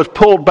veil was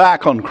pulled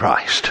back on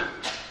Christ.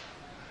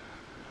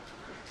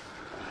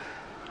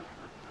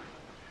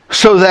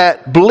 So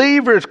that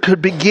believers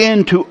could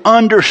begin to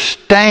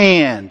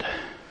understand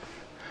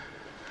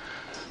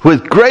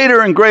with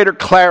greater and greater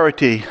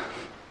clarity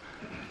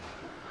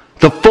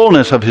the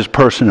fullness of his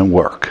person and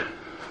work.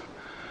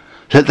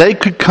 That they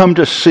could come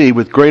to see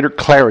with greater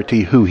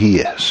clarity who he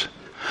is.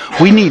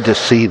 We need to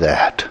see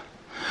that.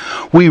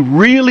 We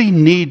really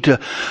need to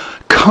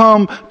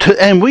come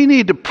to, and we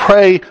need to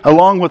pray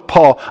along with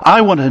Paul,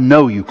 I want to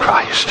know you,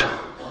 Christ.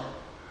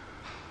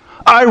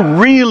 I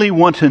really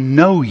want to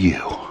know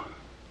you.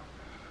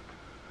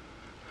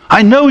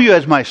 I know you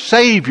as my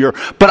Savior,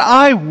 but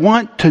I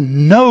want to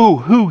know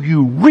who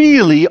you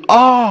really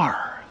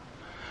are.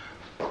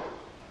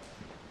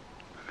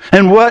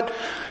 And what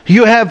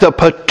you have the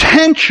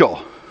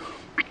potential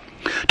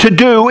to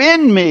do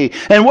in me,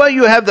 and what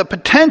you have the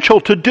potential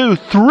to do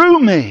through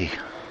me.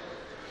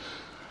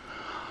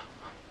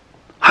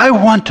 I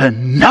want to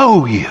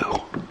know you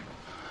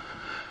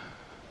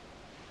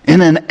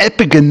in an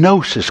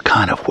epigenosis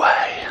kind of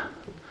way,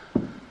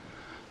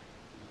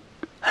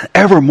 an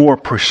ever more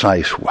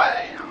precise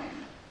way.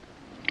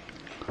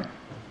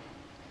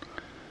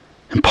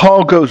 And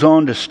Paul goes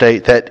on to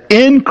state that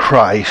in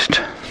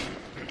Christ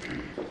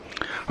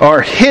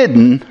are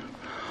hidden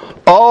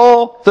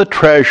all the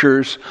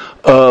treasures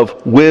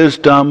of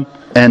wisdom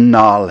and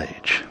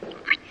knowledge.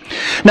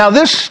 Now,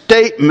 this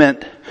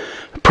statement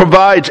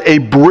provides a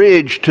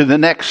bridge to the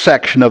next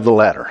section of the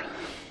letter.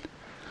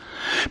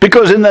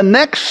 Because in the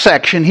next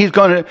section, he's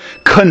going to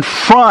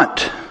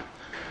confront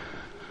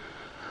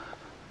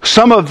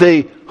some of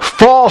the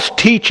false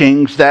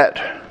teachings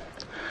that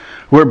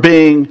were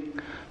being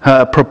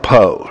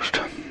proposed.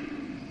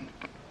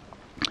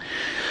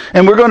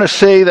 And we're going to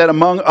see that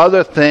among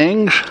other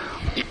things,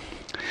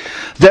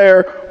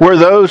 there were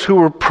those who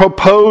were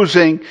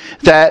proposing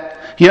that,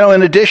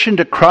 in addition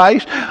to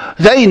Christ,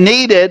 they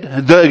needed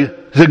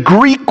the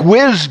Greek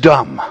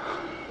wisdom.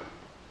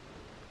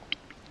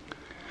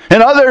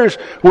 And others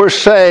were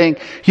saying,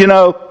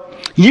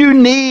 you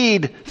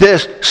need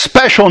this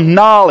special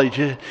knowledge.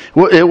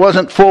 It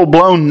wasn't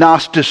full-blown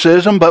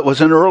Gnosticism, but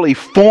was an early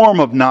form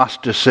of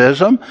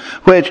Gnosticism,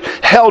 which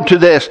held to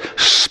this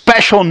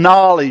special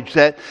knowledge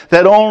that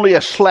only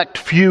a select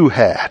few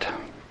had.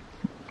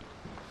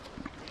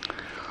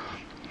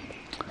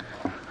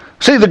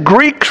 See, the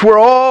Greeks were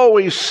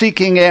always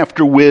seeking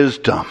after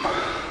wisdom.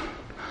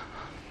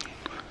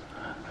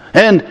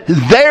 And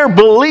their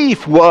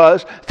belief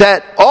was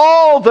that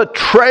all the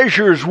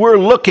treasures we're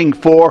looking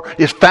for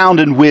is found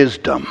in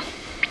wisdom.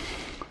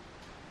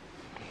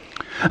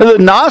 The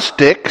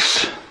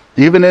Gnostics,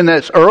 even in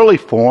its early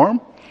form,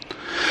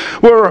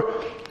 were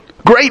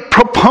great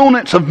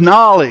proponents of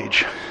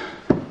knowledge.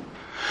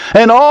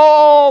 And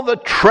all the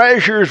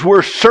treasures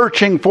we're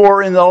searching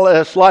for in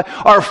this life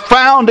are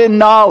found in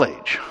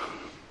knowledge.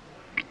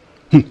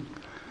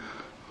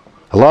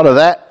 A lot of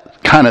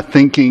that kind of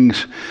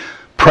thinking's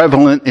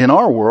prevalent in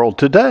our world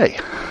today.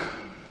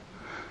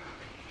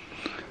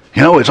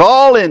 It's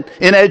all in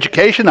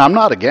education. I'm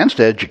not against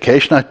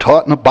education. I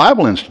taught in a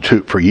Bible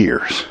Institute for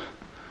years.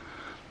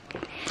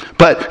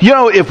 But,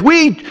 if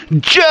we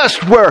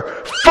just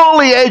were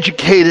fully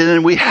educated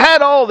and we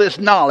had all this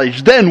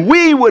knowledge, then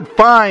we would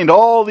find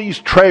all these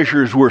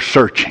treasures we're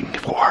searching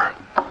for.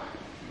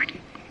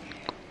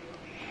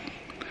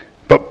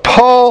 But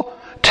Paul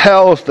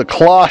tells the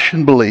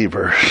Colossian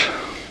believers,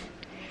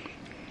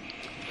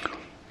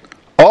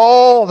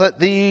 all that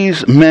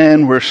these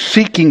men were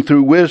seeking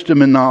through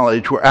wisdom and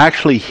knowledge were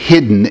actually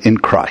hidden in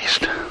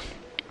Christ.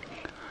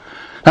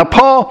 Now,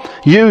 Paul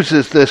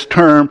uses this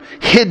term,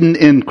 hidden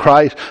in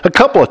Christ, a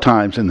couple of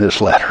times in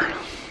this letter.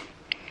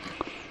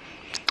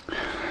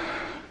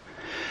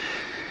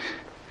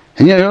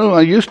 And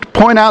I used to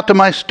point out to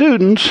my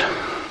students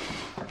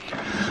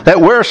that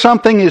where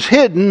something is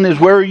hidden is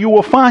where you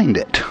will find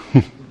it.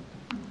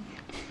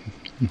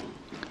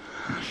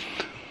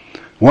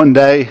 One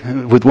day,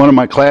 with one of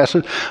my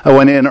classes, I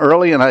went in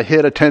early and I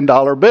hid a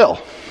 $10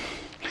 bill.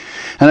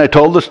 And I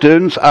told the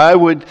students I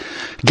would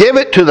give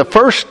it to the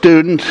first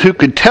student who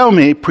could tell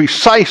me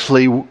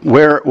precisely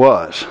where it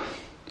was.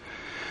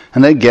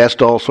 And they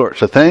guessed all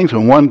sorts of things.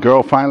 And one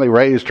girl finally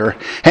raised her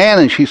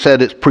hand and she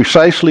said, "It's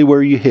precisely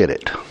where you hid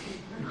it."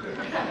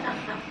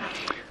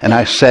 And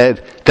I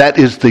said, "That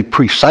is the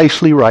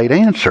precisely right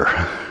answer."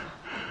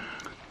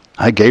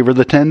 I gave her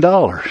the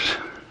 $10.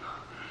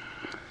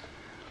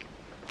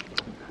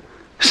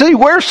 See,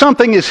 where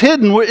something is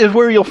hidden is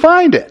where you'll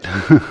find it.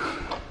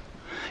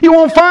 You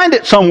won't find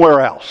it somewhere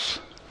else.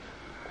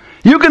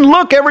 You can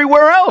look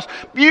everywhere else.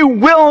 You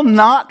will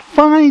not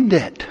find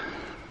it.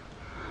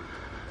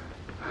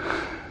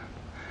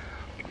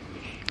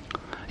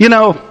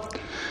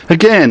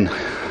 Again,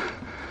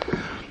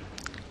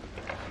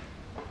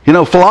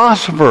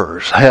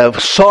 philosophers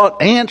have sought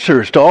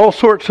answers to all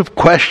sorts of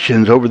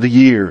questions over the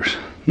years.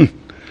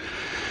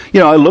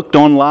 I looked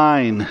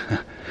online.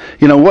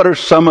 What are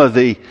some of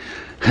the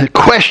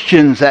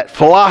questions that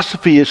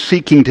philosophy is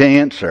seeking to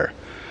answer?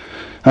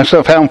 And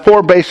so I found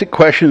 4 basic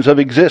questions of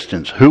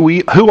existence.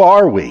 Who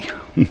are we?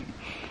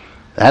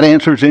 That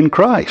answer's in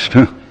Christ.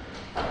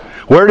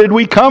 Where did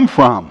we come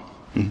from?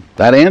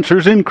 That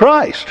answer's in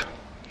Christ.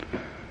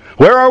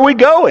 Where are we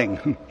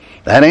going?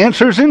 That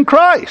answer's in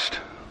Christ.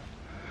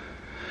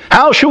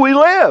 How shall we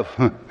live?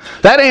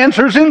 That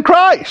answer's in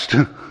Christ.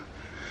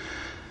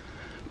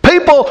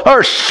 People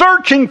are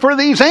searching for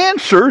these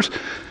answers,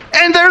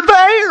 and they're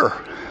there.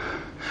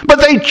 But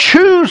they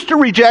choose to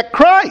reject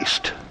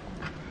Christ.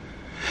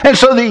 And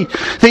so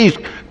these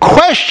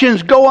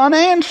questions go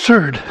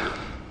unanswered.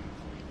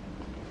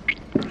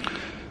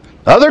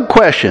 Other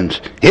questions.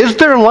 Is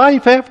there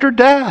life after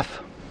death?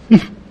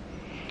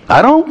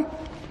 I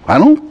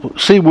don't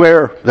see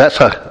where that's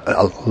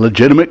a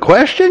legitimate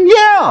question.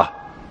 Yeah.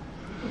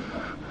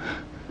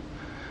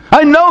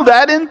 I know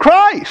that in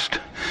Christ.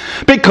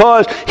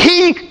 Because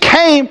He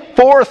came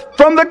forth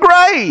from the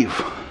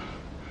grave.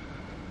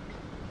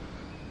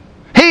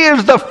 He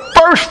is the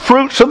first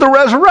fruits of the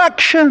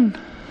resurrection.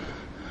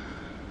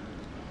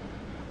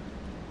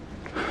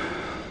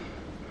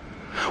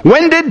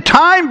 When did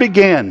time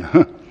begin?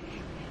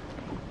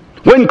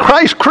 When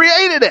Christ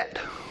created it.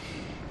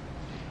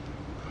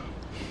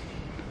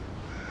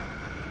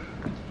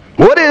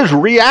 What is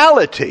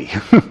reality?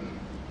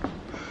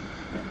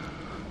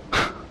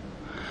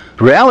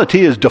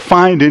 Reality is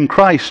defined in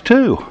Christ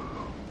too.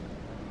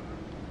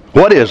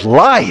 What is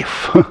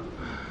life?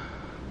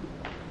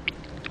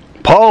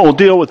 Paul will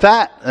deal with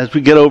that as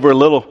we get over a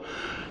little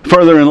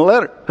further in the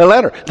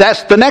letter.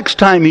 That's the next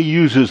time he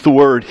uses the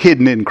word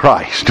hidden in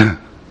Christ.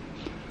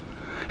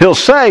 He'll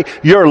say,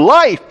 your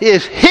life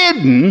is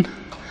hidden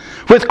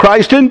with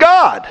Christ in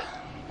God.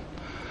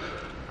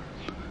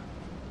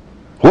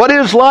 What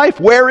is life?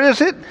 Where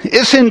is it?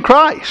 It's in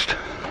Christ.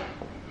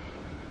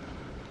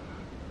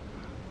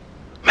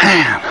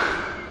 Man,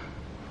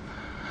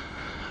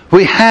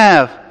 we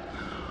have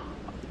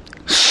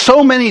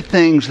so many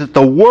things that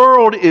the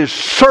world is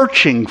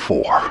searching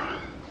for.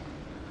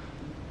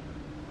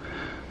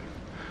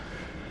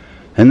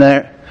 And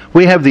there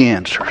we have the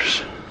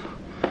answers.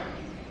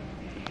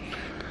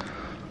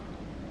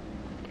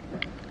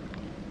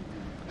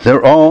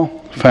 They're all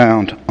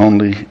found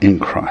only in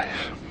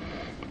Christ.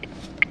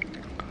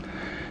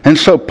 And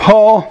so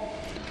Paul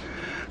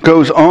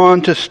goes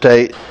on to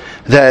state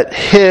that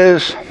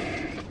his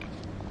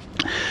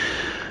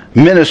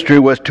ministry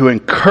was to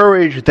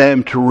encourage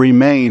them to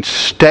remain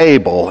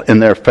stable in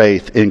their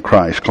faith in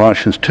Christ.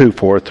 Colossians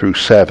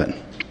 2:4-7.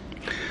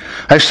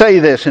 I say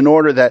this in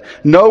order that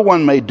no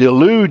one may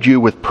delude you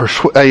with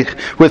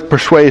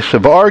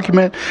persuasive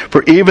argument,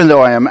 for even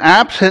though I am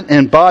absent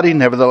in body,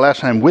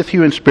 nevertheless I am with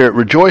you in spirit,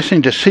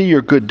 rejoicing to see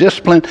your good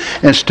discipline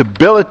and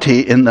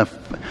stability in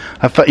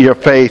your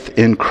faith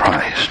in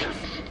Christ.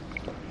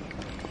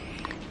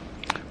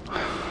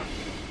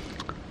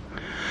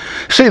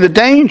 See, the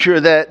danger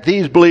that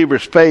these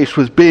believers faced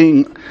was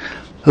being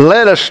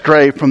led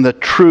astray from the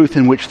truth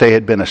in which they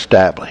had been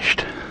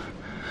established.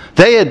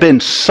 They had been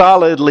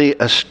solidly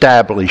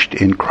established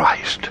in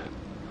Christ.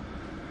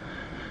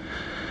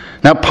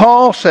 Now,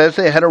 Paul says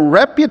they had a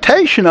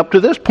reputation up to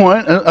this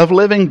point of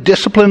living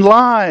disciplined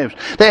lives.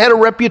 They had a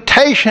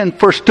reputation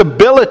for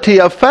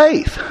stability of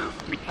faith.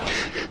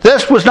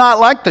 This was not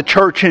like the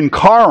church in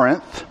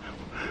Corinth,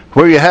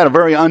 where you had a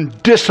very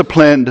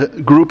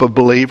undisciplined group of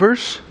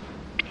believers.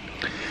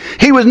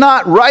 He was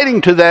not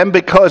writing to them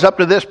because up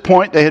to this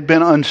point they had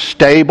been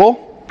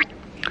unstable.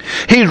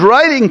 He's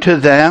writing to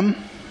them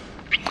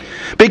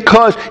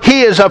because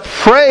he is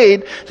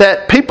afraid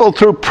that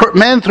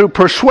men through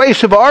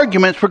persuasive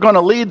arguments were going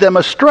to lead them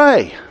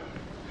astray.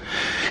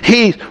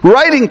 He's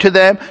writing to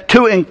them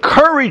to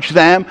encourage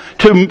them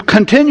to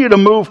continue to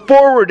move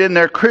forward in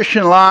their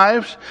Christian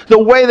lives the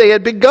way they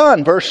had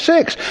begun. Verse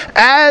 6,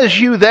 as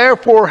you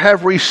therefore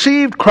have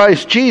received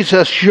Christ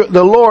Jesus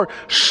the Lord,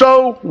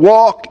 so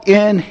walk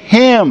in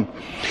Him.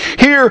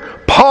 Here,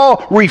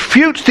 Paul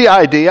refutes the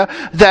idea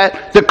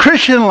that the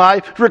Christian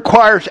life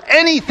requires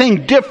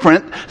anything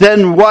different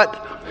than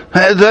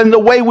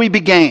the way we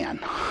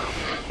began.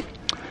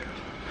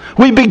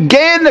 We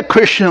began the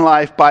Christian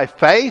life by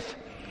faith,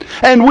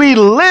 and we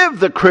live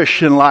the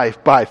Christian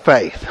life by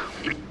faith.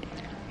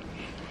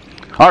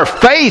 Our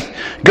faith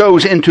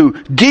goes into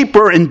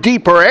deeper and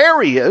deeper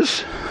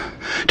areas.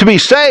 To be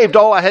saved,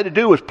 all I had to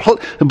do was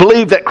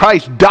believe that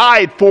Christ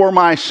died for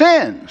my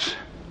sins.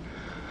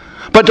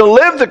 But to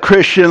live the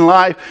Christian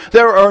life,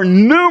 there are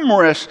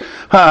numerous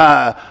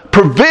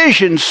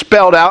provisions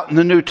spelled out in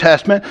the New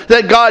Testament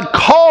that God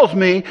calls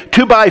me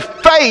to, by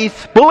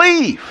faith,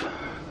 believe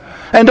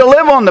and to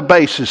live on the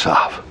basis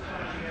of.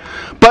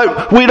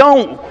 But we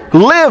don't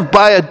live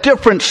by a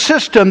different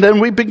system than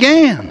we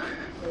began.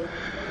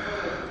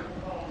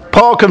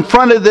 Paul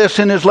confronted this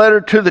in his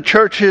letter to the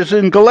churches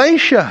in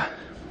Galatia.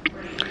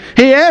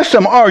 He asked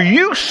them, are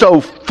you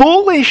so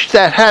foolish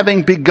that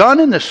having begun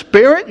in the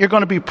Spirit, you're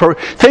going to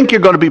think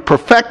you're going to be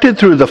perfected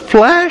through the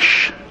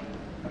flesh?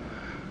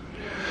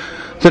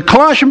 The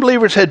Colossian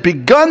believers had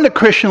begun the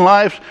Christian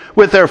lives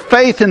with their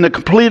faith in the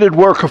completed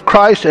work of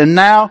Christ, and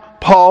now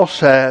Paul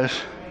says,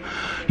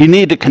 you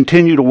need to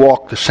continue to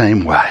walk the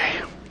same way.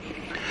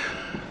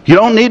 You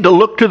don't need to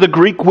look to the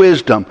Greek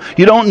wisdom.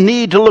 You don't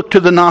need to look to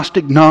the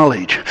Gnostic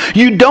knowledge.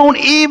 You don't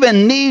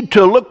even need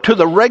to look to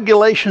the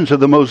regulations of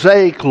the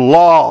Mosaic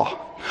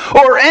law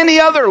or any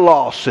other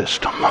law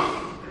system.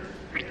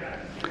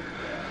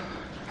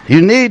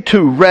 You need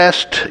to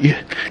rest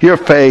your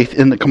faith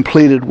in the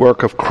completed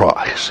work of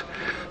Christ.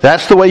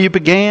 That's the way you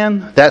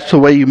began. That's the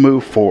way you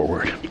move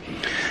forward.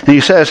 And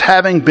he says,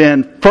 having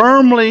been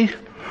firmly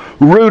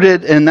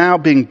rooted and now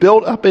being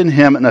built up in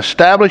Him and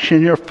established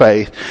in your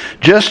faith,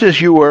 just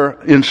as you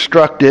were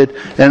instructed,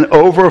 and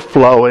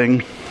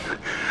overflowing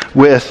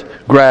with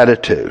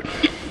gratitude.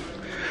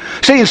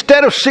 See,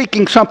 instead of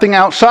seeking something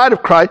outside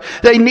of Christ,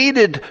 they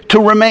needed to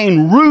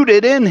remain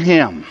rooted in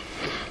Him.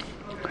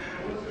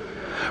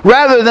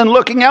 Rather than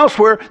looking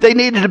elsewhere, they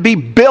needed to be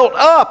built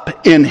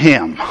up in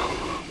Him.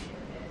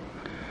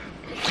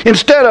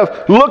 Instead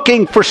of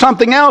looking for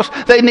something else,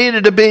 they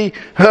needed to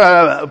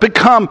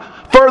become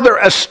further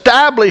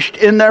established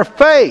in their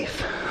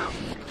faith.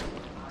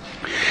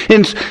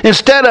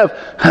 Instead of,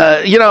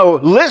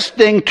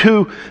 listening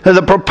to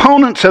the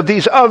proponents of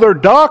these other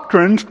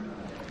doctrines,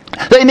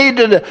 they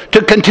needed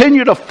to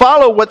continue to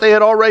follow what they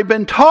had already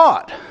been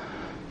taught.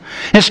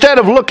 Instead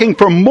of looking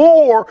for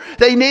more,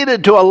 they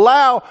needed to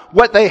allow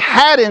what they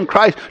had in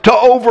Christ to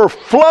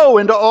overflow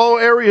into all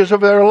areas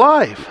of their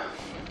life.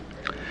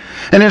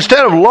 And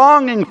instead of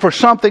longing for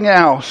something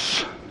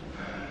else,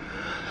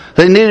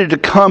 they needed to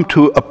come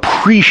to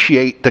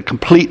appreciate the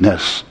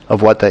completeness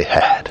of what they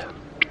had.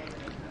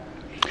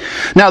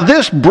 Now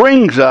this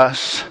brings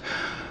us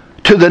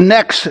to the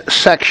next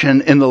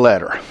section in the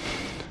letter,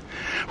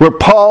 where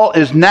Paul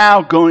is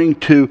now going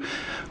to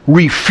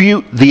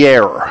refute the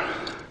error.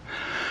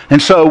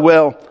 And so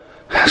we'll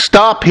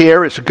stop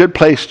here. It's a good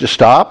place to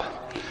stop.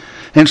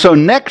 And so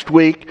next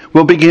week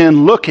we'll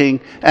begin looking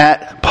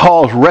at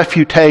Paul's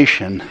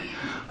refutation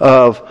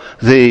of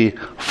the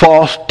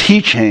false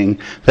teaching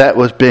that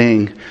was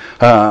being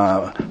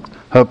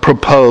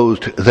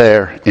proposed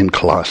there in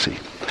Colossae.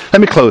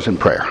 Let me close in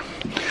prayer.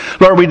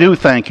 Lord, we do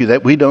thank you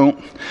that we don't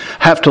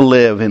have to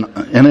live in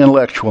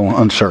intellectual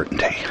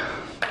uncertainty.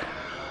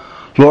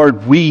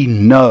 Lord, we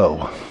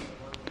know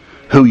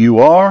who you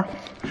are.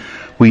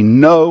 We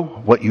know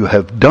what you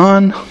have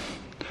done.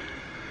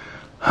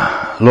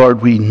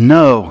 Lord, we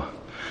know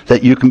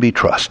that you can be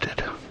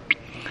trusted.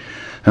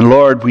 And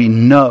Lord, we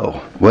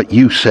know what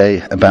you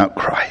say about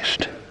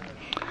Christ.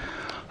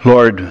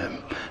 Lord,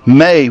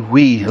 may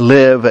we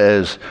live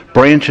as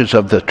branches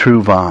of the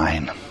true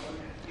vine.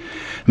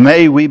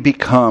 May we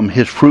become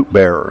his fruit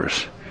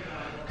bearers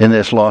in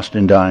this lost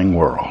and dying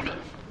world.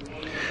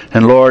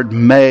 And Lord,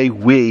 may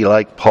we,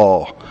 like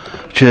Paul,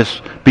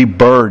 just be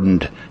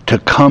burdened to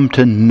come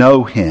to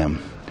know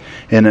him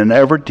in an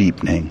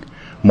ever-deepening,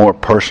 more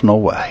personal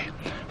way.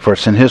 For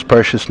it's in his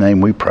precious name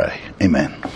we pray. Amen.